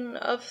discussion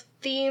of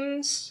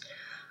themes.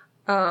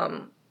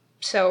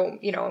 So,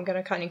 I'm going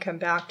to kind of come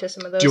back to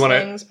some of those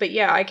things. But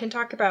yeah, I can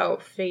talk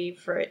about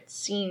favorite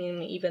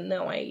scene, even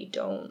though I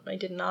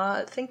did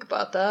not think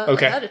about that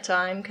ahead of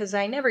time, because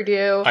I never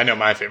do. I know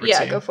my favorite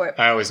scene. Yeah, go for it.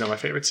 I always know my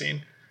favorite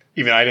scene.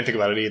 Even I didn't think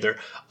about it either.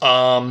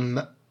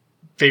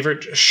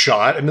 Favorite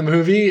shot in the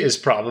movie is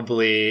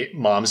probably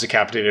Mom's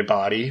decapitated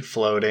body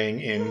floating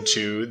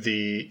into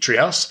the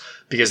treehouse,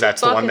 because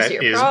that's the one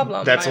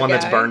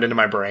that's burned into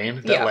my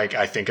brain that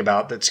I think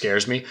about, that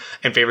scares me.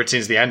 And favorite scene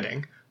is the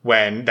ending,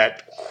 when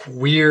that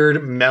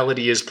weird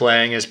melody is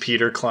playing as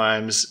Charlie,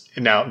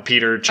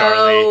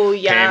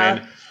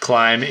 Payman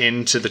climb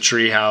into the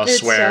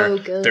treehouse, where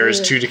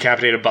there's two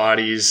decapitated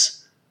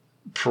bodies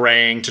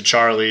praying to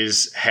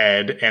Charlie's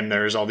head, and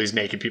there's all these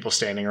naked people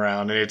standing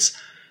around,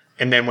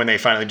 and then when they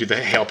finally do the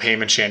Hail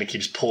Payman chant, it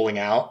keeps pulling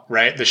out,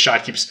 right? The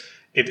shot keeps,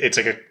 it's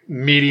like a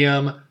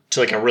medium to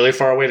like a really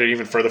far away to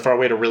even further far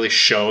away, to really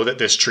show that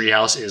this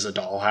treehouse is a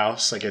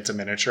dollhouse, like it's a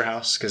miniature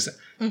house, because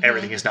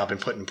everything has now been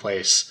put in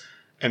place.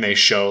 And they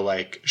show,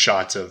 like,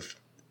 shots of,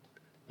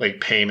 like,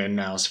 Payman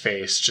now's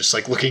face, just,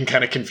 like, looking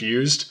kind of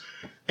confused.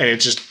 And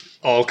it just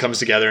all comes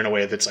together in a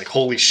way that's like,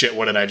 holy shit,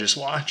 what did I just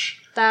watch?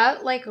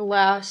 That, like,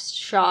 last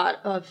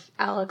shot of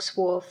Alex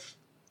Wolff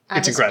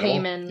as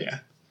Payman. Yeah.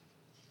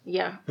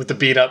 Yeah. With the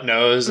beat-up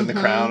nose and the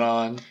crown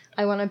on.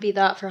 I want to be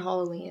that for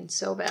Halloween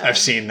so bad. I've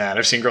seen that.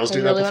 I've seen girls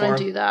do that before. I really want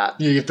to do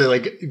that. You have to,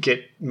 like,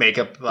 get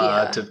makeup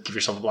to give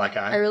yourself a black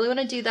eye. I really want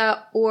to do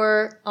that,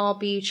 or I'll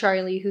be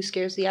Charlie, who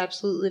scares the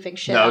absolute living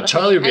shit out of me. No,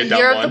 Charlie would be a dumb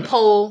one. And you're the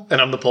pole.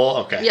 And I'm the pole?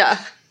 Okay.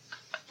 Yeah.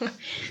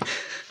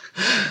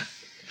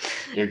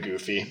 You're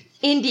goofy.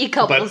 Indie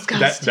couples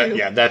costume.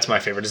 Yeah, that's my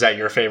favorite. Is that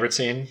your favorite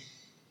scene?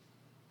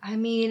 I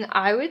mean,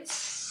 I would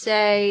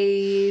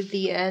say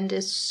the end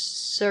is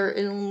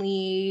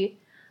certainly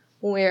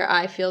where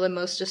I feel the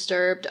most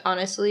disturbed,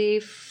 honestly,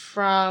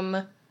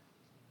 from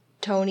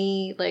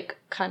Tony, like,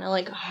 kind of,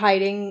 like,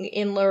 hiding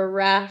in the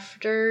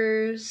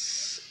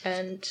rafters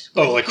and...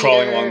 Oh, like, Peter,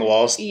 crawling along the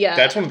walls? Yeah.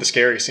 That's one of the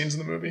scariest scenes in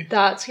the movie.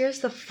 That scares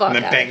the fuck out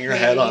of me. And then banging your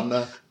head on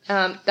the...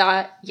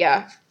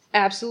 Yeah,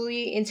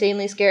 absolutely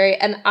insanely scary.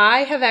 And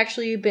I have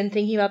actually been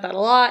thinking about that a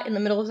lot in the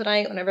middle of the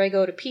night whenever I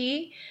go to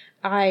pee.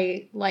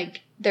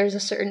 There's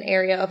a certain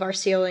area of our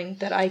ceiling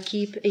that I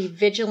keep a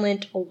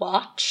vigilant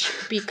watch,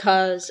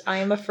 because I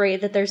am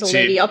afraid that there's a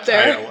lady up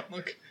there.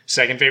 Look.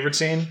 Second favorite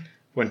scene,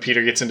 when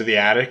Peter gets into the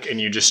attic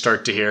and you just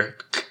start to hear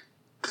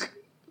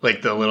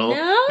like the little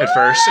at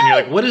first, and you're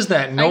like, what is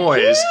that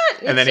noise?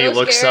 And then he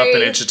looks up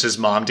and it's just his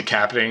mom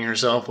decapitating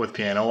herself with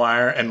piano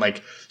wire and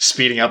like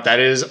speeding up. That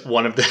is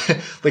one of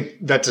the like,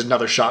 that's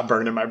another shot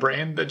burned in my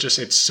brain that just,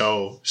 it's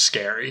so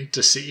scary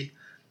to see.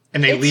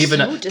 And they leave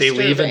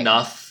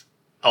enough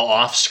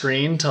off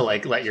screen to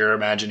like let your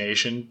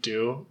imagination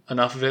do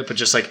enough of it, but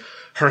just like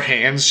her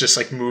hands just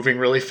like moving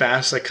really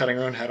fast, like cutting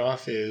her own head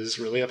off, is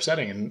really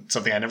upsetting and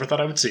something I never thought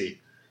I would see.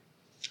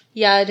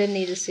 Yeah, I didn't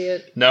need to see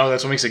it. No,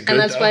 that's what makes it good. And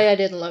that's why I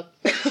didn't look.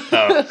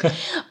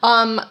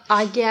 Oh.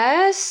 I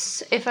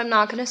guess if I'm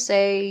not gonna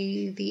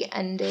say the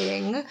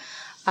ending,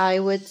 I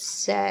would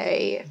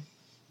say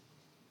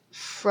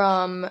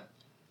from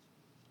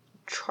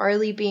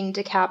Charlie being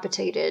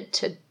decapitated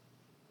to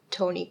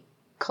Tony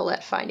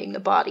Collette finding the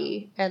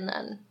body, and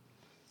then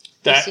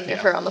the scene of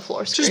her on the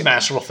floor screaming. Just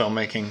masterful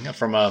filmmaking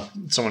from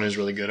someone who's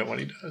really good at what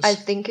he does. I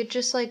think it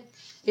just like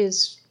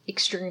is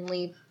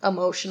extremely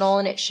emotional,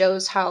 and it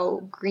shows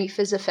how grief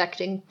is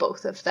affecting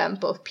both of them,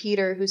 both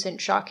Peter, who's in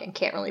shock and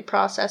can't really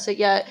process it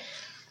yet,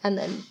 and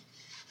then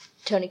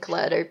Toni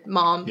Collette, or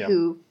Mom,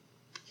 who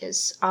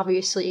is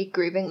obviously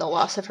grieving the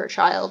loss of her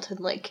child, and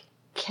like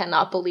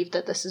cannot believe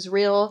that this is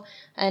real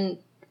and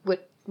would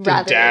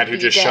rather the dad who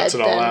just shuts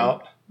it all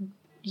out.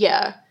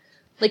 Yeah.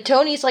 Like,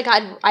 Tony's like,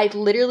 I'd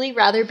literally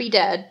rather be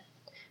dead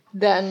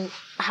than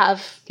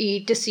have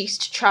a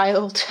deceased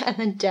child. And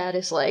then Dad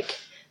is like,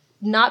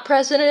 not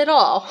present at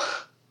all.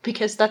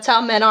 Because that's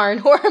how men are in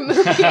horror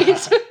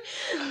movies.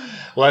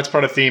 Well, that's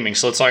part of theming,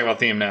 so let's talk about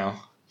theme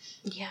now.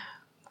 Yeah.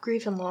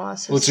 Grief and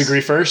loss. Let's do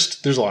grief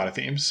first. There's a lot of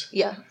themes.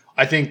 Yeah.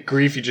 I think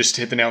grief, you just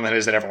hit the nail on the head,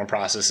 is that everyone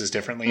processes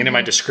differently. And in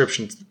my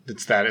description,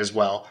 it's that as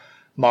well.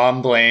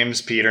 Mom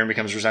blames Peter and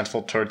becomes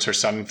resentful towards her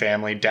son and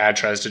family. Dad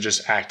tries to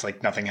just act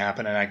like nothing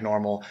happened and act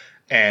normal.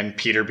 And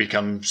Peter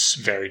becomes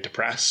very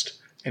depressed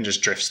and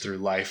just drifts through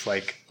life,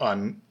 like,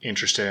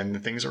 uninterested in the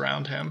things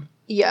around him.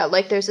 Yeah,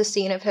 like, there's a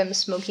scene of him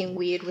smoking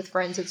weed with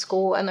friends at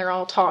school, and they're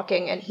all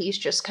talking, and he's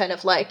just kind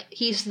of like,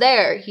 he's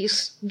there,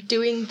 he's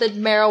doing the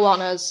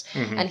marijuanas,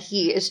 and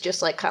he is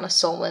just, like, kind of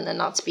sullen and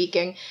not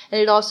speaking. And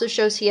it also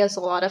shows he has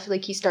a lot of,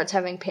 like, he starts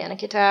having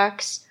panic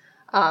attacks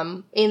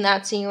in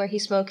that scene where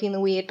he's smoking the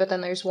weed, but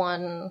then there's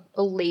one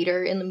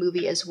later in the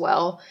movie as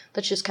well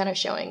that's just kind of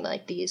showing,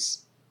 like,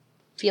 these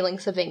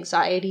feelings of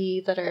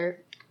anxiety that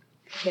are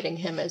hitting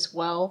him as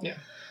well. Yeah.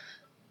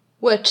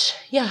 Which,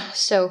 yeah,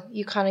 so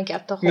you kind of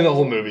get the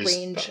whole movie's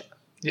range.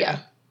 Yeah.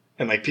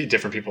 And, like,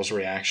 different people's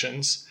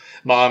reactions.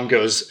 Mom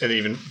goes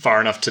even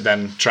far enough to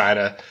then try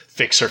to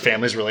fix her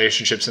family's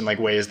relationships in, like,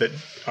 ways that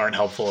aren't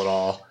helpful at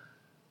all.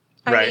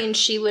 Right? I mean,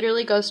 she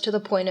literally goes to the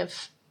point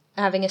of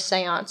having a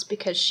seance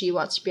because she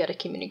wants to be able to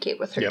communicate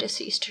with her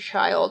deceased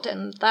child,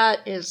 and that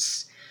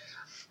is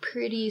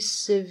pretty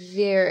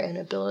severe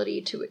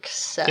inability to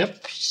accept.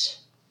 Yep.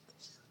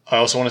 I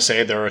also want to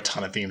say there are a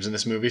ton of themes in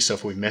this movie, so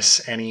if we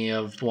miss any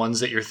of the ones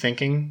that you're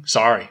thinking,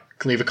 sorry.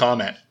 Leave a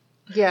comment.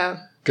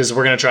 Yeah. Because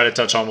we're going to try to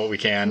touch on what we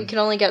can. We can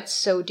only get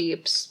so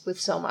deep with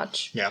so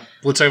much. Yeah.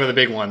 Let's talk about the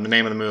big one, the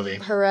name of the movie.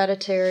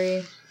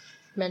 Hereditary,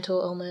 mental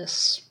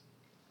illness.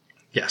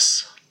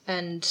 Yes.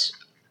 And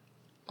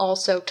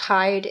also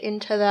tied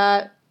into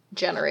that,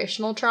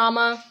 generational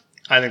trauma.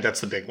 I think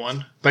that's the big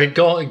one. But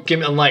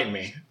enlighten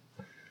me.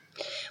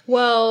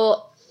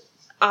 Well,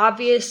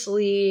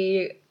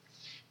 obviously,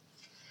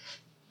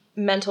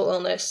 mental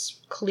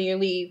illness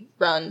clearly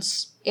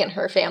runs in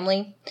her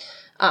family.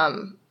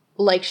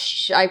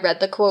 I read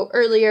the quote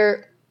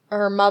earlier,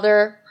 her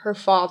mother, her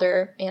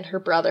father, and her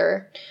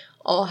brother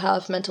all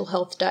have mental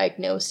health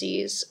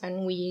diagnoses,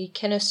 and we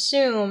can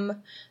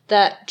assume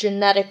that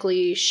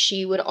genetically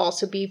she would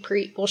also be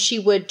she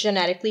would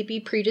genetically be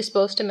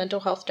predisposed to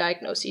mental health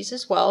diagnoses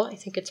as well. I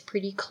think it's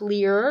pretty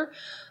clear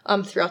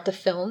throughout the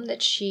film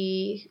that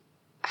she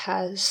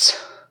has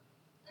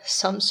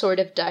some sort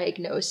of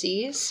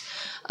diagnoses.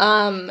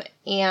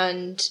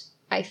 And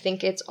I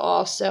think it's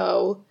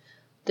also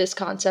this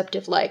concept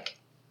of, like,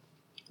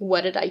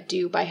 what did I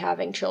do by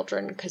having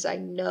children? Because I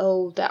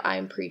know that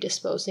I'm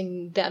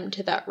predisposing them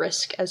to that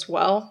risk as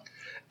well.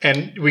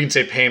 And we can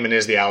say payment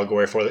is the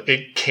allegory for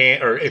it.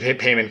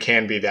 Payment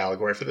can be the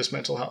allegory for this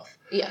mental health.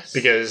 Yes.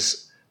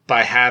 Because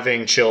by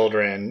having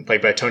children,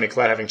 like by Toni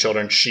Collette having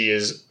children, she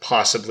is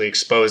possibly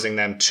exposing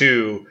them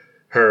to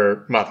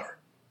her mother,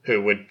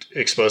 who would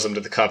expose them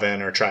to the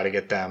coven or try to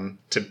get them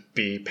to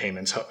be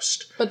Payman's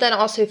host. But then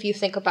also if you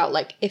think about,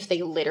 like, if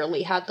they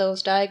literally had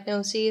those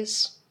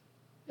diagnoses,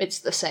 it's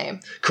the same.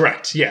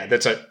 Correct. Yeah,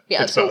 it's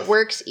so both. It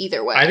works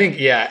either way. I think,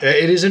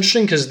 it is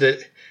interesting because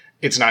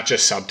it's not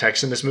just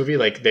subtext in this movie.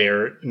 Like,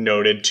 they're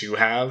noted to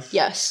have...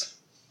 Yes.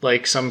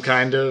 Like, some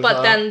kind of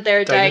But then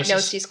their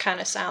diagnoses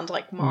kind of sound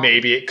like mom.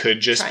 Maybe it could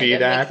just be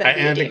that.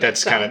 And I think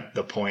that's kind of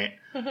the point.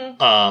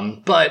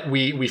 Mm-hmm. But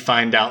we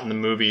find out in the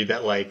movie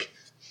that, like,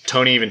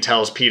 Tony even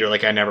tells Peter,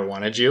 like, I never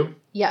wanted you.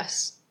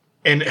 Yes.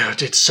 And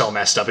it's so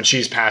messed up. And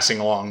she's passing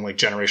along, like,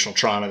 generational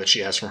trauma that she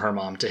has from her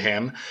mom to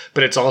him.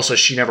 But it's also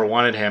she never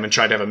wanted him and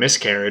tried to have a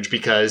miscarriage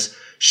because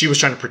she was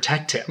trying to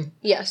protect him.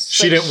 Yes.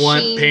 She didn't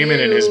want Payman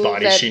in his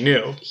body. She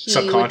knew,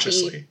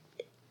 subconsciously.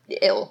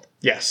 Ill.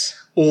 Yes.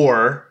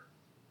 Or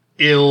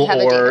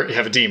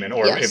have a demon.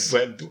 Or yes.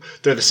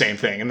 They're the same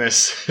thing in this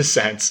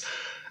sense.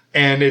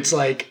 And it's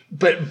like,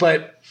 but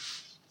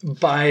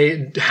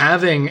by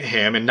having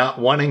him and not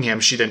wanting him,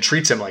 she then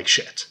treats him like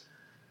shit.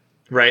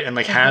 Right? And,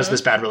 like, has this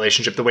bad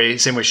relationship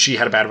same way she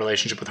had a bad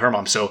relationship with her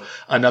mom. So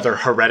another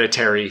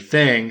hereditary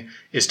thing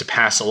is to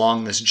pass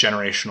along this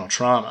generational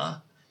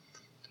trauma.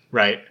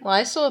 Right? Well,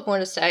 I still have more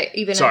to say,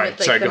 even in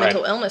the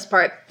mental illness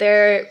part.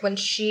 When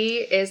she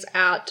is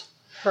at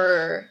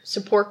her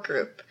support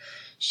group,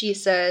 she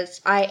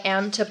says, I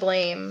am to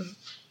blame.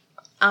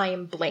 I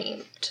am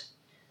blamed.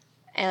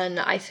 And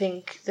I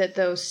think that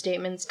those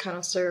statements kind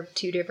of serve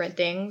two different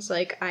things.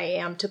 Like, I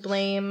am to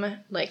blame.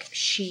 Like,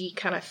 she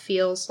kind of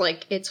feels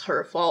like it's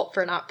her fault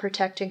for not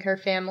protecting her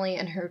family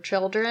and her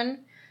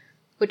children.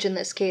 Which in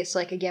this case,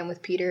 like, again,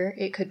 with Peter,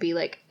 it could be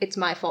like, it's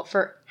my fault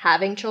for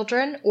having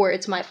children, or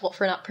it's my fault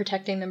for not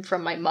protecting them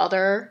from my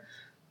mother,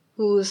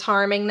 who's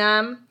harming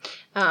them.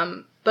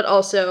 But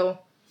also,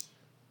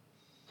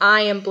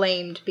 I am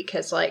blamed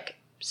because, like,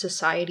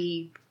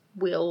 society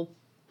will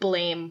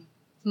blame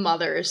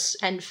mothers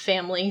and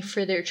family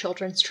for their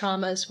children's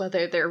traumas,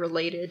 whether they're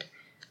related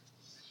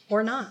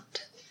or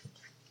not.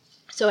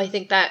 So I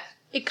think that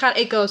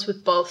it goes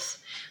with both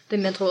the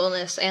mental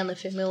illness and the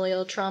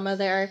familial trauma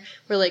there,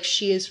 where, like,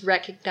 she is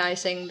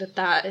recognizing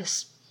that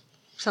is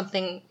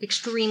something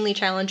extremely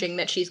challenging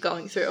that she's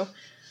going through.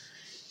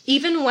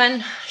 Even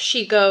when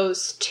she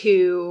goes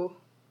to,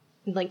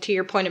 like, to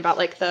your point about,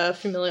 like, the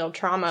familial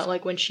trauma,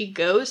 like, when she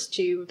goes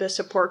to the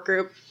support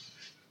group,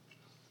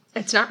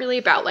 it's not really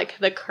about, like,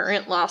 the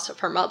current loss of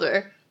her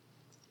mother.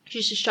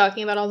 She's just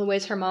talking about all the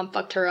ways her mom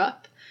fucked her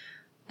up,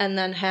 and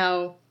then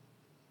how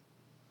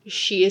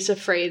she is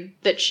afraid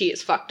that she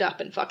is fucked up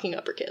and fucking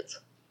up her kids.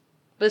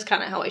 That's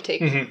kind of how I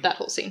take that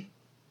whole scene.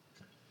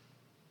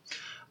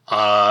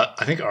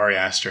 I think Ari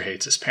Aster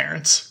hates his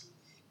parents.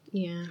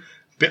 Yeah.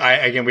 But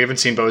again, we haven't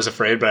seen Beau is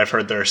Afraid, but I've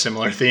heard there are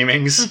similar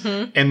themings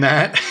in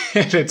that.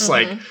 And it's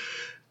like,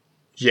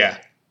 yeah,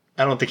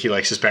 I don't think he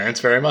likes his parents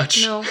very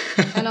much. No,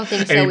 I don't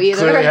think so and he either.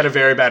 clearly had a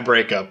very bad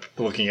breakup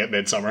looking at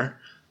Midsommar.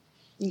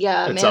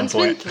 Yeah, man's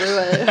been through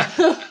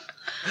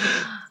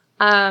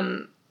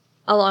it.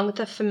 Along with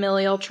the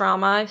familial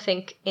trauma, I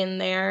think in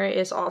there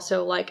is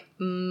also, like,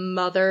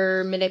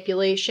 mother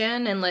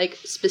manipulation and, like,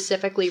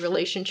 specifically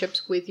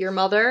relationships with your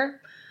mother.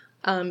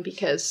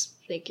 Because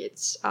I think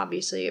it's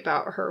obviously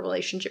about her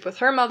relationship with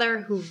her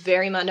mother, who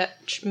very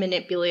much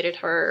manipulated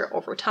her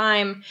over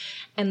time.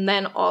 And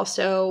then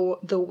also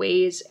the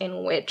ways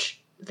in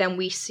which then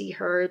we see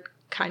her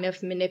kind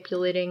of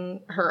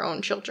manipulating her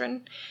own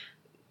children.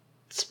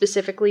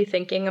 Specifically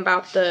thinking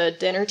about the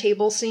dinner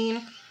table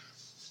scene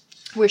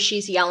where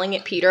she's yelling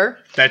at Peter.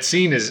 That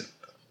scene is...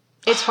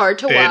 It's hard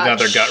to watch.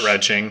 Another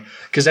gut-wrenching.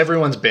 Because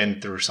everyone's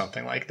been through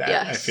something like that,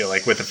 yes. I feel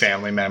like, with a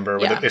family member,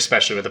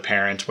 especially with a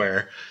parent,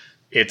 where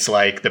it's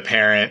like the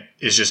parent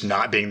is just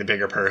not being the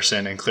bigger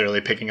person and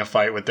clearly picking a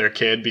fight with their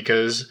kid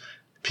because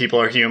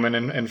people are human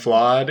and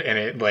flawed, and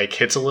it, like,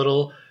 hits a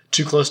little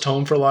too close to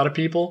home for a lot of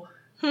people.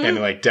 And,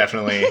 like,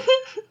 definitely...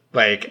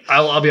 Like,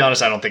 I'll be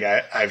honest, I don't think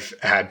I've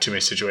had too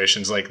many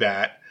situations like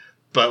that.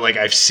 But, like,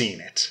 I've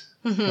seen it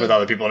with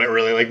other people, and it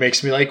really, like,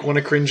 makes me, like, want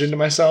to cringe into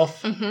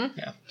myself.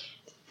 Yeah.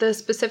 The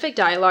specific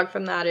dialogue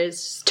from that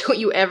is, "Don't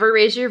you ever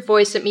raise your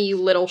voice at me, you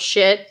little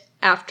shit,"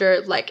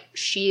 after, like,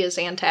 she is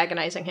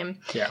antagonizing him.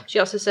 Yeah. She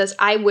also says,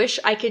 "I wish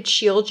I could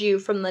shield you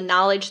from the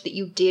knowledge that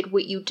you did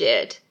what you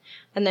did."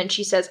 And then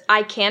she says,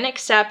 "I can't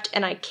accept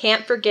and I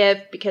can't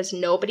forgive because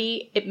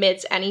nobody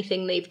admits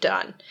anything they've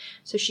done."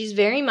 So she's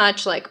very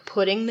much, like,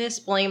 putting this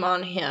blame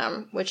on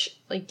him, which,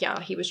 like,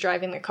 yeah, he was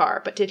driving the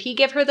car. But did he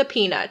give her the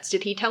peanuts?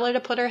 Did he tell her to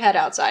put her head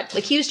outside?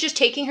 Like, he was just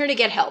taking her to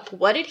get help.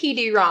 What did he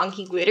do wrong?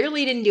 He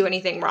literally didn't do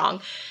anything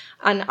wrong.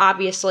 And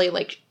obviously,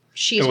 like,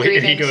 she's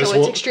grieving, so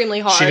it's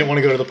extremely hard. She didn't want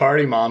to go to the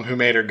party, Mom. Who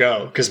made her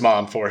go? Because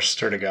Mom forced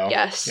her to go.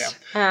 Yes.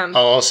 Yeah. I'll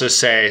also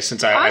say,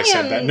 since I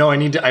said that, no,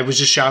 I was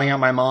just shouting out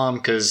my mom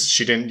because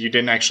you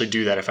didn't actually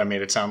do that. If I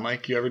made it sound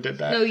like you ever did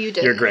that, no, you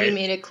didn't. You're great. You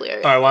made it clear.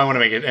 All right. Well, I want to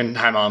make it. And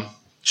hi, Mom.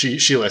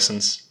 She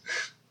listens.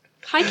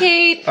 Hi,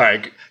 Kate. All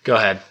right, go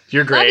ahead.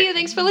 You're great. Love you.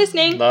 Thanks for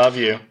listening. Love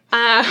you.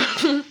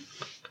 But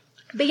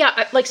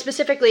yeah, like,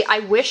 specifically, I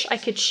wish I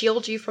could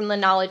shield you from the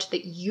knowledge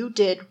that you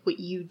did what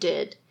you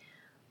did.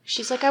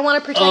 She's like, I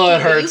want to protect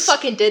you, but you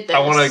fucking did this. I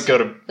want to go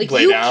to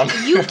lay down.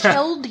 You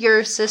killed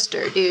your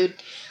sister, dude.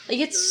 Like,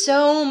 it's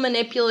so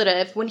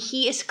manipulative when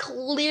he is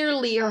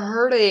clearly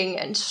hurting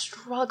and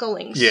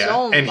struggling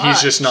so much. And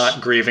he's just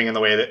not grieving in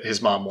the way that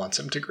his mom wants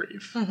him to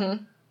grieve.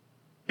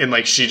 And,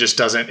 like, she just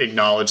doesn't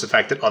acknowledge the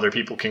fact that other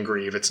people can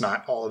grieve. It's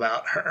not all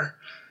about her.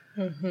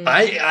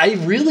 I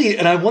really,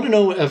 and I want to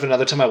know if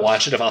another time I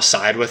watch it, if I'll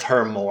side with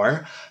her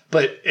more.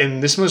 But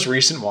in this most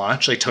recent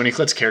watch, like, Toni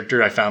Collette's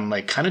character I found,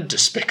 like, kind of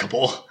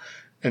despicable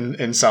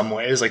in some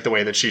ways, like the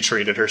way that she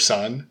treated her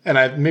son.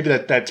 And maybe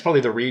that's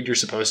probably the read you're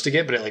supposed to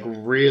get, but it, like,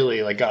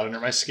 really, like, got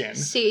under my skin.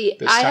 See,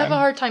 I have a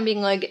hard time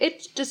being like,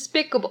 it's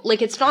despicable.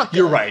 Like, it's not good.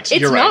 You're right.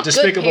 It's not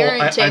Despicable.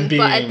 Good parenting, I'm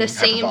being but at the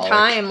same hyperbolic.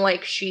 time,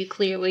 like, she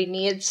clearly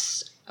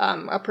needs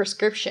a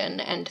prescription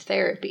and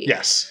therapy.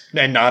 Yes.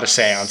 And not a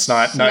seance,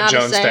 not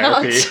Joan's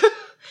therapy.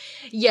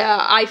 Yeah,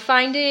 I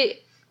find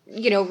it,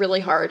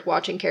 really hard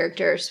watching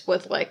characters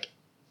with, like,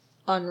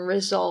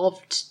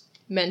 unresolved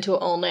mental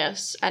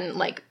illness, and,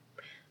 like,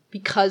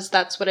 because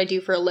that's what I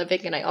do for a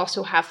living, and I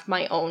also have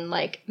my own,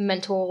 like,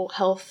 mental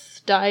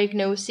health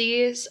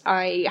diagnoses,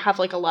 I have,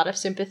 like, a lot of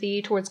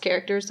sympathy towards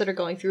characters that are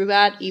going through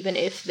that, even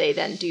if they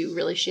then do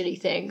really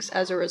shitty things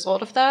as a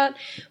result of that.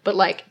 But,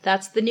 like,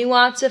 that's the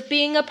nuance of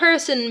being a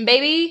person,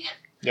 baby!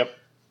 Yep.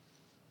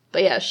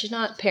 But yeah, she's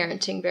not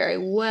parenting very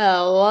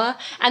well.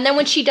 And then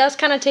when she does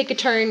kind of take a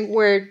turn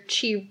where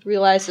she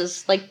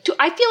realizes, like,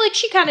 I feel like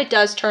she kind of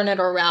does turn it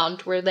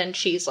around, where then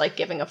she's, like,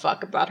 giving a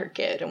fuck about her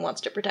kid and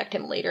wants to protect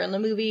him later in the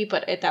movie.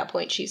 But at that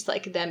point, she's,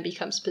 like, then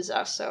becomes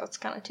possessed, so it's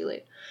kind of too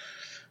late.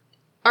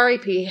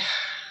 R.I.P.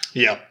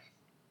 Yeah.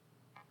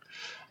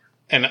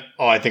 And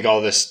I think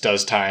all this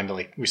does tie into,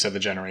 like we said, the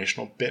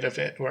generational bit of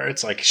it, where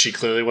it's like she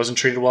clearly wasn't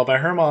treated well by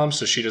her mom,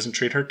 so she doesn't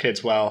treat her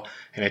kids well.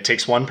 And it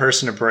takes one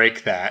person to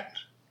break that.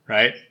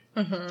 Right?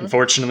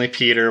 Unfortunately,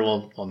 Peter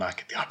will not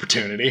get the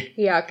opportunity.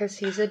 Yeah, because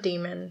he's a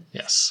demon.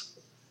 Yes.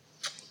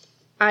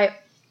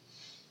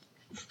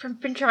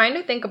 been trying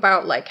to think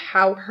about, like,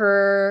 how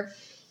her...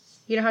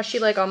 You know how she,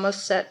 like,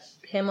 almost set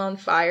him on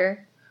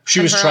fire? She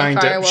was trying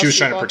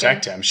to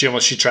protect him.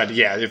 She tried to,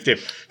 if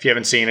you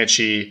haven't seen it,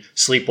 she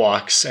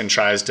sleepwalks and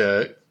tries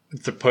to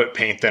put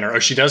paint thinner.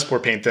 Or she does pour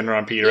paint thinner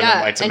on Peter and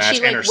then lights a match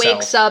and herself. She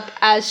wakes up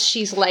as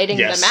she's lighting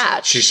the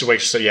match. She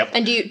wakes up, yep.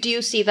 And do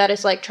you see that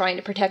as, like, trying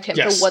to protect him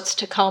for what's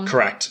to come?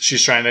 Correct.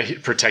 She's trying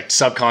to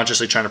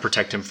subconsciously turned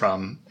into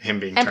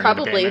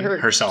probably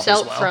herself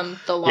as well. From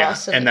the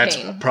loss and the pain.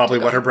 And that's probably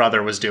what her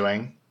brother was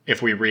doing.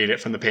 If we read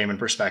it from the Payman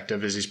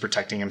perspective, is he's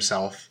protecting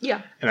himself.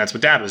 Yeah. And that's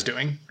what Dad was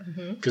doing.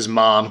 Because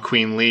Mom,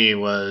 Queen Lee,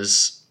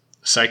 was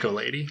psycho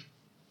lady.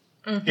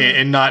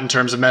 And not in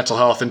terms of mental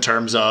health, in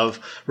terms of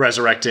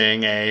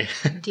resurrecting a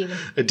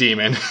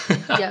demon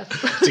to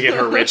get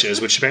her riches,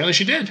 which apparently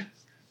she did.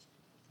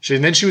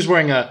 And then she was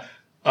wearing a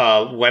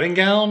wedding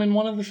gown in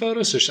one of the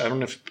photos. So I don't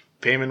know if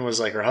Payman was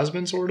like her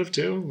husband, sort of,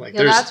 too. Like,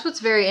 that's what's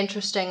very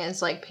interesting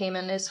is, like,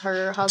 Payman is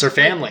her husband. It's her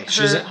family.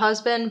 Her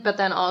husband, but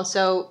then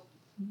also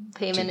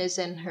Payman is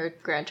in her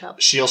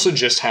grandchild. She also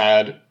just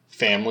had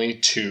family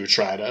to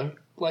try to,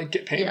 like,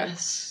 get Payman.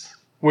 Yes.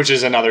 Which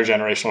is another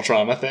generational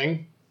trauma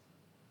thing.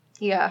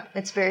 Yeah,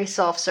 it's very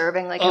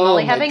self-serving. Like, I'm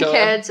only having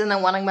kids and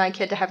then wanting my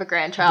kid to have a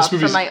grandchild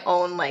for my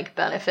own, like,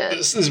 benefit.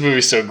 This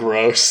movie's so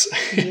gross.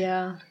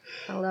 Yeah,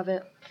 I love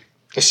it.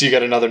 So you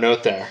got another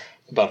note there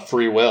about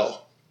free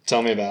will.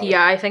 Tell me about it.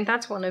 Yeah, I think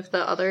that's one of the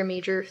other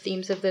major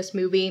themes of this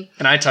movie.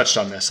 And I touched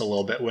on this a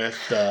little bit with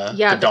the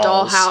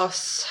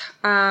dollhouse.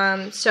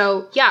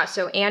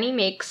 So Annie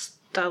makes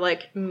the,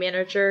 like,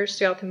 miniatures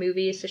throughout the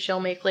movie. So she'll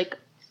make, like,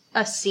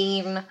 a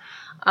scene...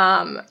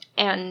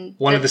 and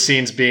one of the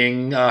scenes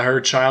being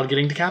her child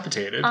getting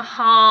decapitated.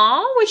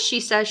 Which she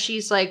says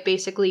she's, like,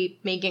 basically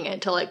making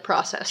it to, like,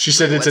 process. She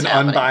said it's an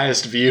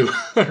unbiased view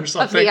or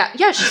something.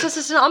 She says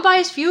it's an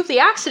unbiased view of the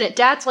accident.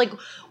 Dad's like,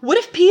 what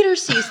if Peter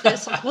sees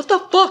this? Like, what the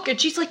fuck? And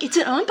she's like, it's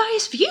an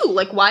unbiased view.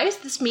 Like, why is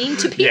this mean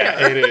to Peter?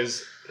 Yeah, it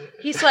is.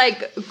 He's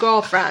like,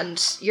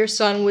 girlfriend, your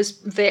son was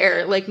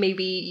there. Like,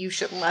 maybe you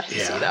shouldn't let him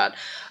see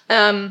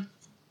that.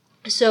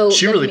 So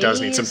she really does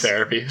need some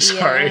therapy.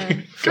 Sorry.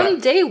 Yeah, from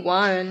day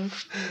one,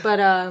 but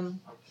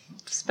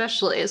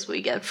especially as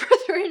we get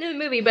further into the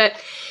movie.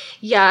 But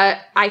yeah,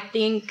 I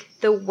think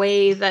the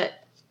way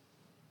that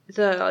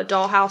the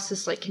dollhouse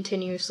is, like,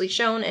 continuously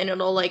shown, and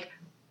it'll, like,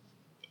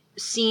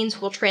 scenes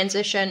will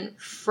transition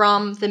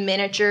from the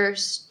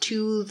miniatures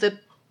to the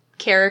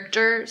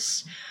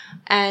characters,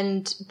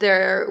 and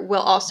there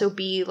will also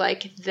be,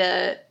 like,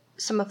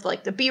 some of,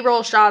 like, the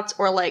B-roll shots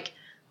or, like,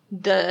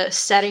 the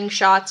setting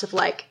shots of,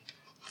 like,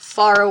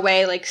 far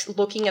away, like,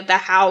 looking at the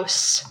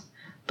house,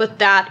 but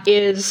that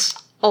is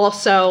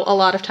also a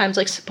lot of times,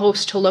 like,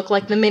 supposed to look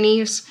like the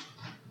minis,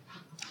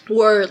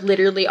 or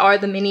literally are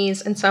the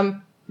minis in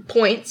some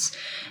points,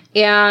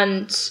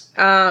 and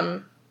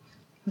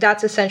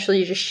that's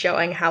essentially just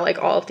showing how,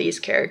 like, all of these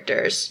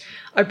characters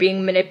are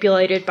being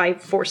manipulated by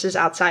forces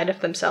outside of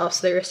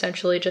themselves. They're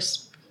essentially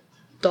just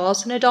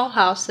dolls in a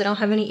dollhouse. They don't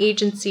have any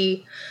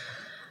agency.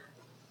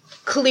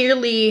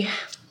 Clearly,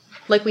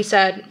 like we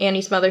said,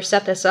 Annie's mother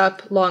set this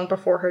up long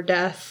before her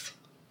death.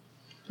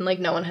 And, like,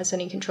 no one has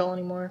any control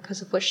anymore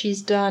because of what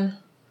she's done.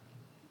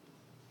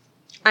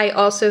 I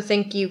also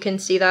think you can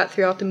see that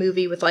throughout the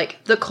movie with,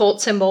 like, the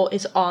cult symbol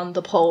is on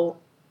the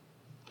pole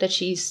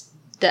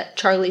that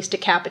Charlie's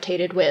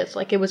decapitated with.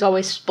 Like, it was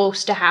always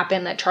supposed to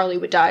happen that Charlie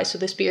would die so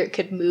the spirit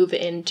could move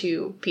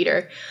into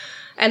Peter.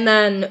 And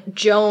then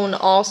Joan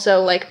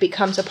also, like,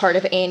 becomes a part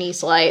of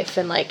Annie's life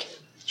and, like...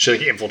 She,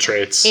 like,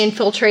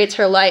 infiltrates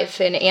her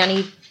life, and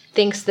Annie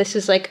thinks this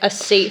is, like, a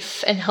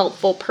safe and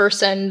helpful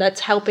person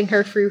that's helping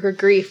her through her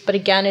grief. But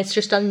again, it's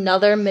just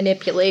another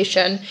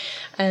manipulation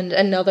and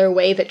another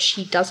way that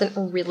she doesn't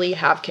really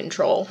have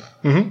control.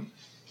 Mm-hmm.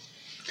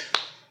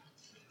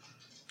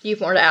 You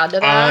have more to add to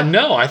that?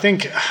 No, I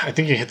think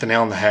you hit the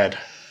nail on the head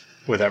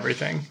with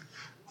everything.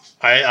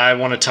 I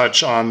want to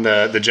touch on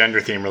the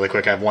gender theme really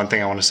quick. I have one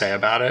thing I want to say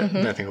about it,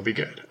 and I think it'll be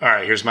good. All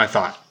right, here's my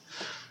thought.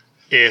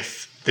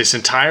 If this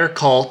entire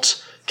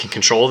cult can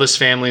control this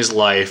family's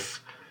life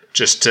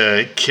just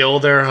to kill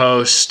their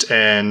host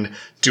and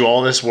do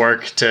all this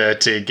work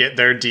to get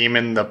their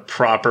demon the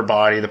proper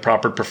body, the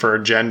proper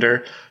preferred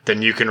gender,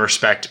 then you can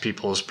respect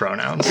people's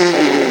pronouns.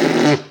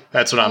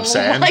 That's what I'm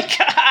saying. Oh my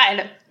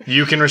God.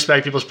 You can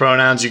respect people's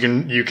pronouns. You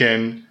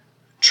can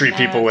treat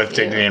people with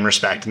dignity and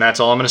respect. And that's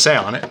all I'm going to say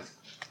on it.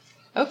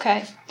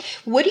 Okay.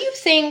 What do you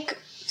think,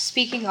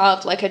 speaking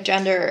of, like, a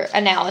gender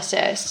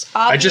analysis,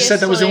 I just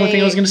said that was the only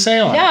thing I was going to say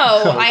on it.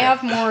 No, okay. I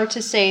have more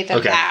to say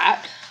than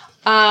that.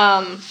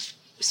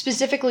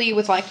 Specifically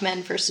with, like,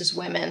 men versus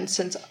women,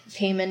 since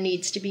Payman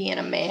needs to be in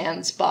a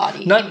man's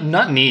body.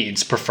 Not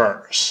needs,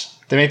 prefers.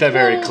 They make that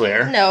very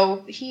clear.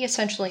 No, he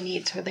essentially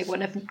needs her. They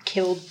wouldn't have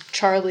killed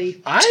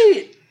Charlie.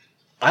 I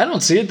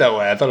don't see it that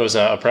way. I thought it was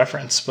a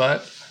preference,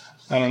 but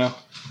I don't know.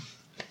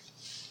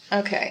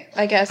 Okay,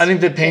 I guess. I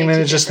think that Payman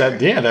is just that.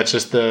 Yeah, that's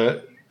just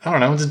the. I don't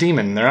know. It's a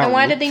demon. They're not fully gendered. And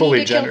why did they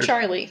need to kill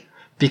Charlie?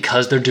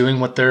 Because they're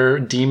doing what their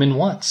demon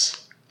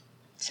wants.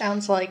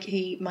 Sounds like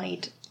he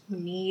might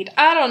need.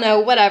 I don't know,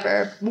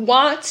 whatever.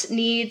 Wants,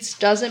 needs,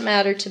 doesn't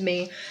matter to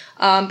me.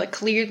 But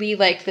clearly,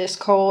 like, this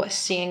cult is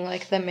seeing,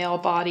 like, the male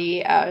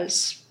body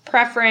as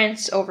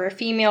preference over a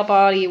female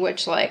body,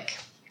 which, like,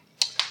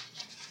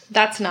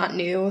 that's not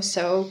new,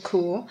 so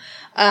cool.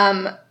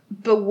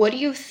 But what do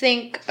you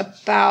think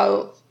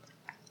about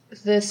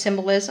the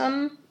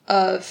symbolism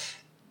of...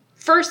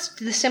 First,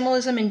 the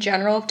symbolism in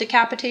general of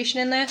decapitation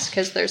in this,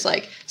 because there's,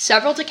 like,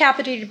 several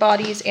decapitated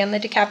bodies and the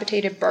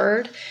decapitated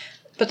bird,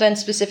 but then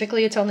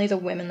specifically it's only the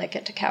women that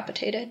get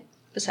decapitated,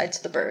 besides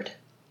the bird.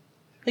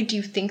 Like, do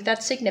you think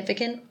that's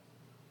significant?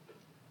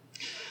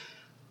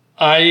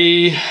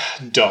 I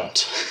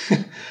don't.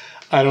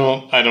 I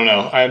don't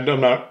know.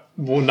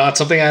 I'm not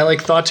something I,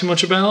 like, thought too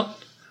much about.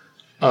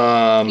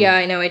 Yeah,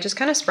 I know. I just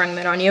kind of sprung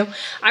that on you.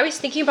 I was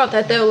thinking about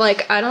that, though.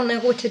 Like, I don't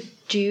know what to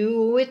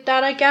do with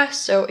that, I guess.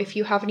 So if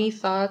you have any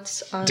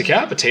thoughts on...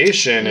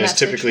 Decapitation is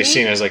typically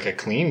seen as, like, a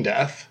clean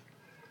death.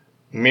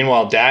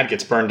 Meanwhile, dad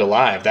gets burned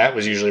alive. That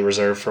was usually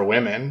reserved for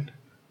women,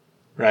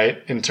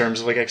 right? In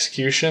terms of, like,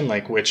 execution,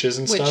 like witches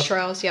and stuff. Witch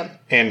trials, yeah.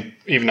 And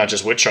even not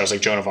just witch trials,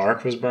 like Joan of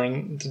Arc was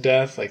burned to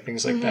death, like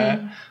things like that.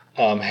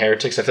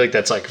 Heretics, I feel like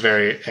that's, like,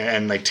 very...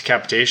 And, like,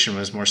 decapitation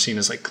was more seen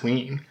as, like,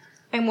 clean.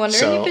 I'm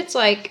wondering if it's,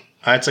 like...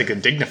 It's like a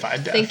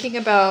dignified death. Thinking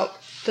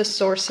about the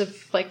source of,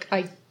 like,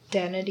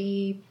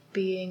 identity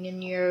being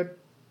in your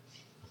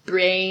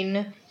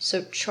brain,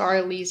 so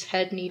Charlie's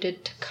head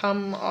needed to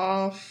come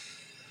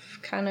off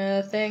kind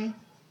of thing.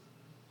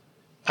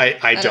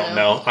 I don't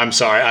know. I'm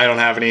sorry. I don't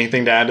have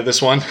anything to add to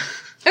this one.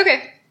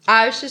 Okay.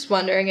 I was just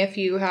wondering if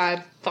you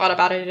had thought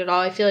about it at all.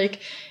 I feel like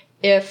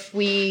if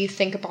we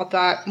think about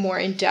that more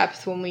in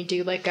depth when we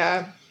do, like,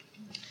 a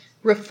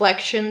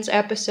reflections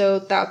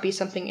episode, that would be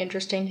something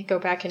interesting to go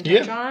back and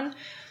touch on.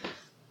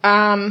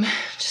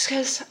 Just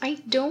because I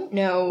don't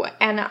know,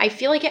 and I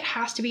feel like it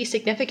has to be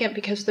significant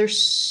because there's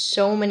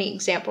so many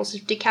examples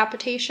of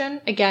decapitation.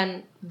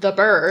 Again, the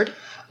bird.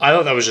 I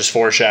thought that was just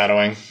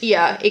foreshadowing.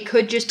 Yeah, it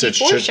could just be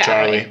foreshadowing.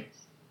 Charlie.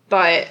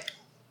 But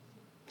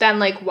then,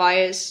 like,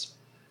 why is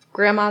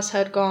grandma's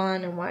head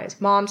gone and why is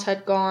mom's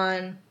head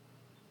gone?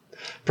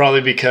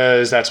 Probably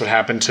because that's what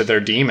happened to their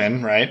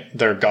demon, right?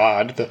 Their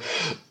god.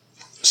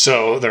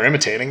 So they're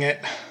imitating it.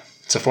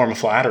 It's a form of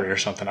flattery or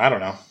something. I don't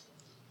know.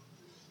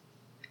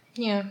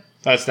 Yeah.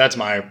 That's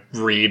my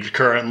read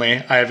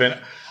currently.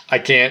 I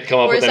can't come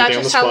up with anything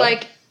on the spot. Or is that just how,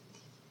 like,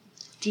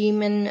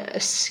 demon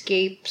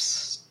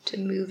escapes to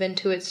move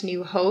into its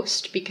new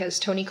host because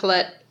Toni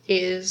Collette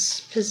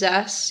is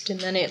possessed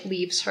and then it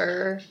leaves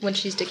her when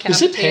she's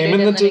decapitated? Is it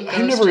Payman?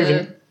 I never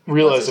even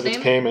realized if it's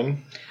Payman.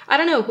 I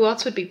don't know. Who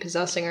else would be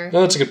possessing her?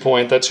 No, that's a good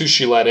point. That's who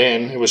she let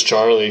in. It was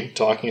Charlie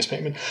talking as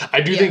Payman.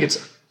 I do think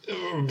it's...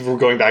 We're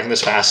going back in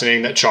this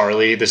fascinating that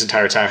Charlie this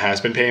entire time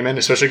has been Payman,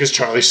 especially because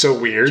Charlie's so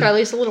weird.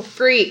 Charlie's a little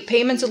freak.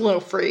 Payman's a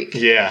little freak.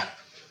 Yeah.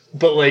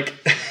 But, like...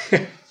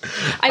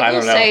 I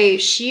will say,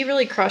 she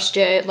really crushed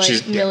it.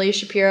 Like, Millie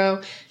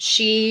Shapiro.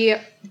 She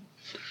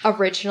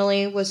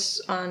originally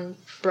was on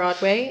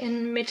Broadway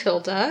in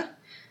Matilda.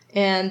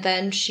 And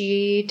then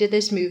she did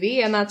this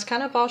movie, and that's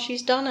kind of all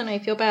she's done, and I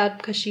feel bad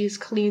because she's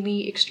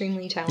clearly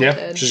extremely talented.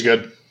 Yeah, she's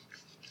good.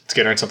 Let's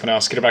get her in something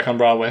else. Get her back on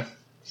Broadway.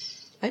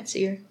 I'd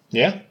see her.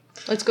 Yeah?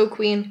 Let's go,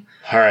 Queen.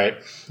 All right.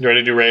 You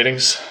ready to do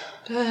ratings?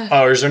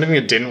 Oh, is there anything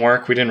that didn't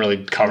work? We didn't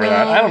really cover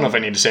that. I don't know if I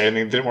need to say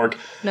anything that didn't work.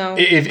 No.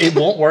 It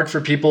won't work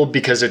for people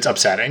because it's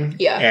upsetting.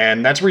 Yeah.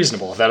 And that's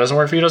reasonable. If that doesn't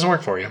work for you, it doesn't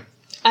work for you.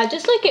 I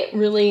just, like, it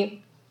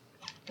really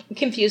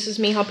confuses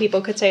me how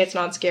people could say it's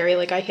not scary.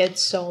 Like, I hid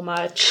so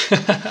much.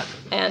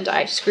 And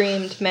I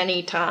screamed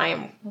many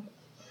times.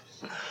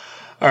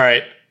 All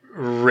right.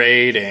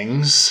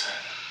 Ratings.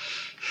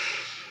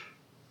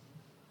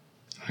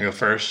 Want to go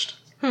first?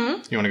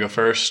 You want to go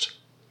first?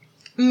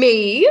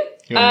 Me?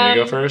 You want me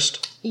to go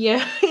first?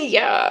 Yeah.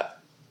 Yeah.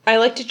 I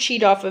like to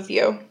cheat off of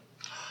you.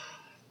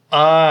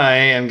 I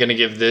am going to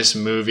give this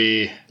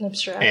movie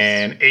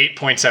an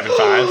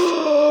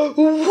 8.75.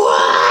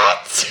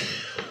 What?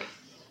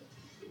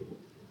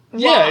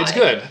 Yeah, it's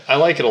good. I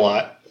like it a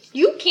lot.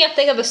 You can't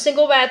think of a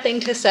single bad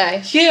thing to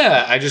say.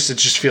 Yeah, I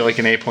just feel like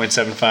an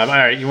 8.75. All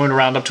right, you want to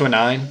round up to a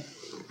 9?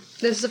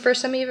 This is the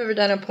first time you've ever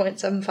done a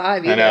 0.75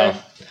 either. I know.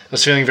 I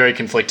was feeling very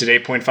conflicted.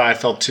 8.5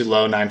 felt too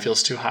low. 9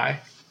 feels too high.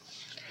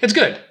 It's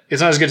good.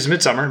 It's not as good as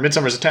Midsommar.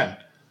 Midsommar's a 10.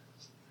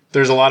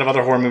 There's a lot of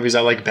other horror movies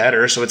I like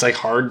better, so it's, like,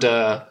 hard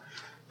to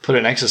put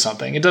it next to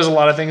something. It does a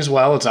lot of things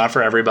well. It's not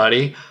for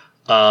everybody.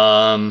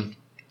 I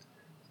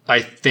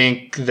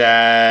think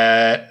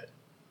that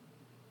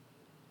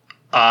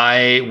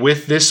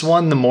with this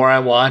one, the more I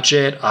watch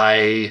it,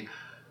 I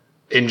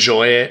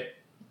enjoy it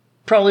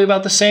probably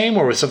about the same,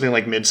 or with something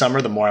like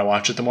Midsommar, the more I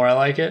watch it, the more I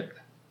like it.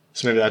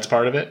 So maybe that's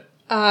part of it.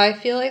 I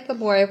feel like the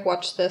more I've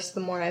watched this, the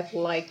more I've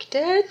liked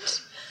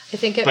it. I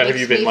think it But makes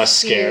have you been less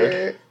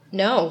scared?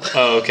 No.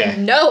 Oh, okay.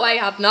 No, I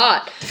have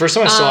not. The first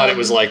time I saw it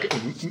was, like,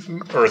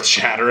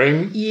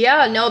 earth-shattering.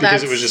 Yeah, no,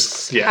 that's it was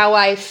just, how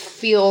I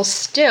feel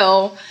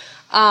still.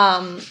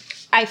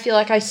 I feel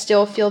like I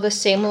still feel the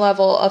same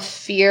level of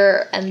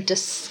fear and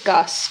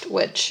disgust,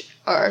 which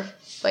are,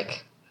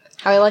 like,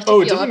 how I like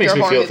to feel after a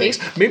horror movie.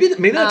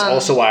 Maybe that's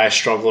also why I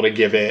struggle to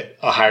give it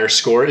a higher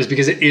score, is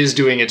because it is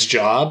doing its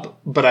job,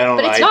 but I don't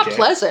like it. But it's not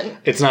pleasant.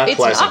 It's not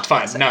pleasant.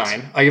 Fine,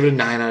 9. I give it a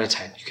 9 out of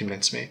 10. You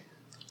convinced me.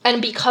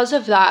 And because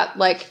of that,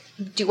 like,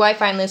 do I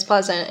find this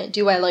pleasant?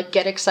 Do I, like,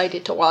 get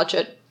excited to watch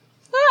it?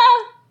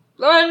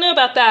 I don't know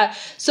about that.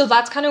 So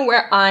that's kind of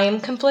where I'm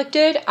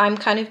conflicted. I'm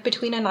kind of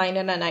between a 9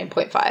 and a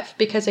 9.5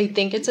 because I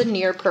think it's a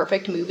near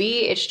perfect movie.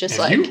 It's just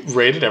Have you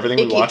rated everything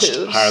we watched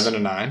higher than a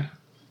 9?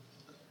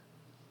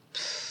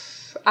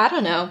 I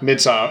don't know.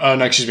 Midsommar.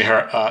 No, excuse me.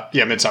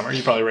 Midsommar.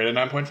 You probably rated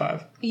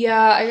 9.5. Yeah,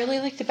 I really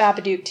like the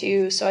Babadook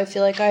too, so I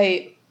feel like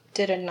I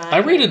did a 9. I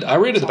rated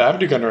the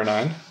Babadook under a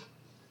 9.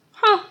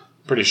 Huh.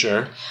 Pretty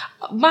sure.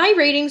 My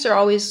ratings are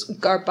always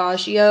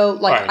garbaggio.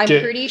 Like, right,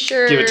 pretty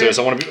sure... Give it to us.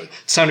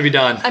 It's time to be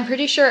done. I'm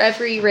pretty sure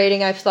every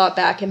rating I've thought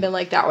back and been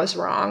like, that was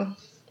wrong.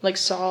 Like,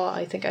 Saw,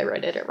 I think I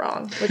rated it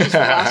wrong, which is the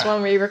last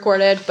one we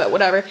recorded, but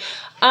whatever.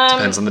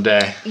 Depends on the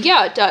day.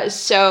 Yeah, it does.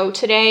 So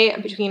today,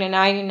 I'm between a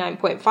 9 and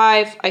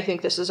 9.5. I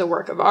think this is a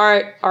work of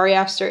art. Ari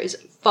Aster is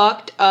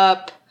fucked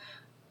up.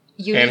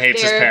 And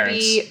hates his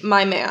parents.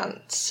 My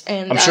man's.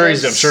 And I'm sure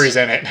he's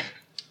in it.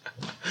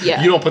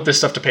 Yeah. You don't put this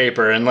stuff to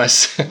paper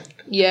unless...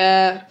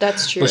 Yeah,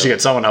 that's true. Unless you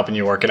get someone helping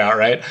you work it out,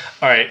 right?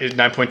 All right,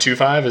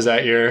 9.25, is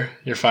that your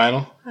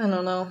final? I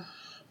don't know.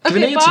 Give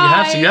an answer.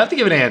 Bye. You have to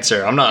give an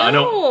answer. I'm not.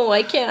 No,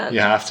 I can't.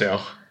 You have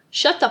to.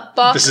 Shut the fuck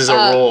up. This is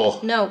a rule.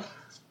 No.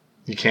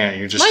 You can't.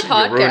 You're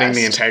ruining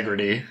the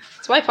integrity.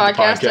 It's my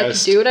podcast. I can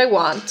do what I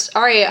want.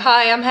 All right.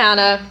 Hi, I'm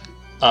Hannah.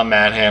 I'm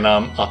Matt. Hannah.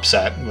 I'm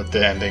upset with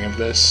the ending of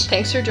this.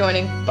 Thanks for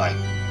joining. Bye.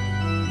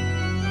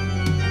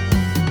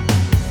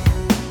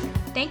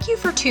 Thank you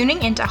for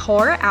tuning into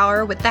Horror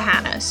Hour with the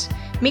Hannahs.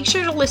 Make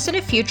sure to listen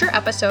to future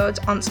episodes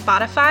on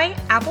Spotify,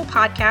 Apple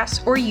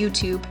Podcasts, or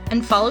YouTube,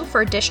 and follow for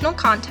additional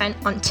content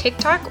on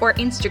TikTok or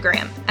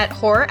Instagram at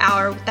Horror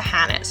Hour with the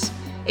Hannahs.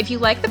 If you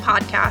like the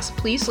podcast,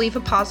 please leave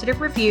a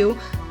positive review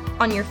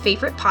on your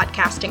favorite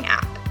podcasting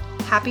app.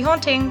 Happy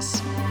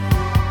hauntings!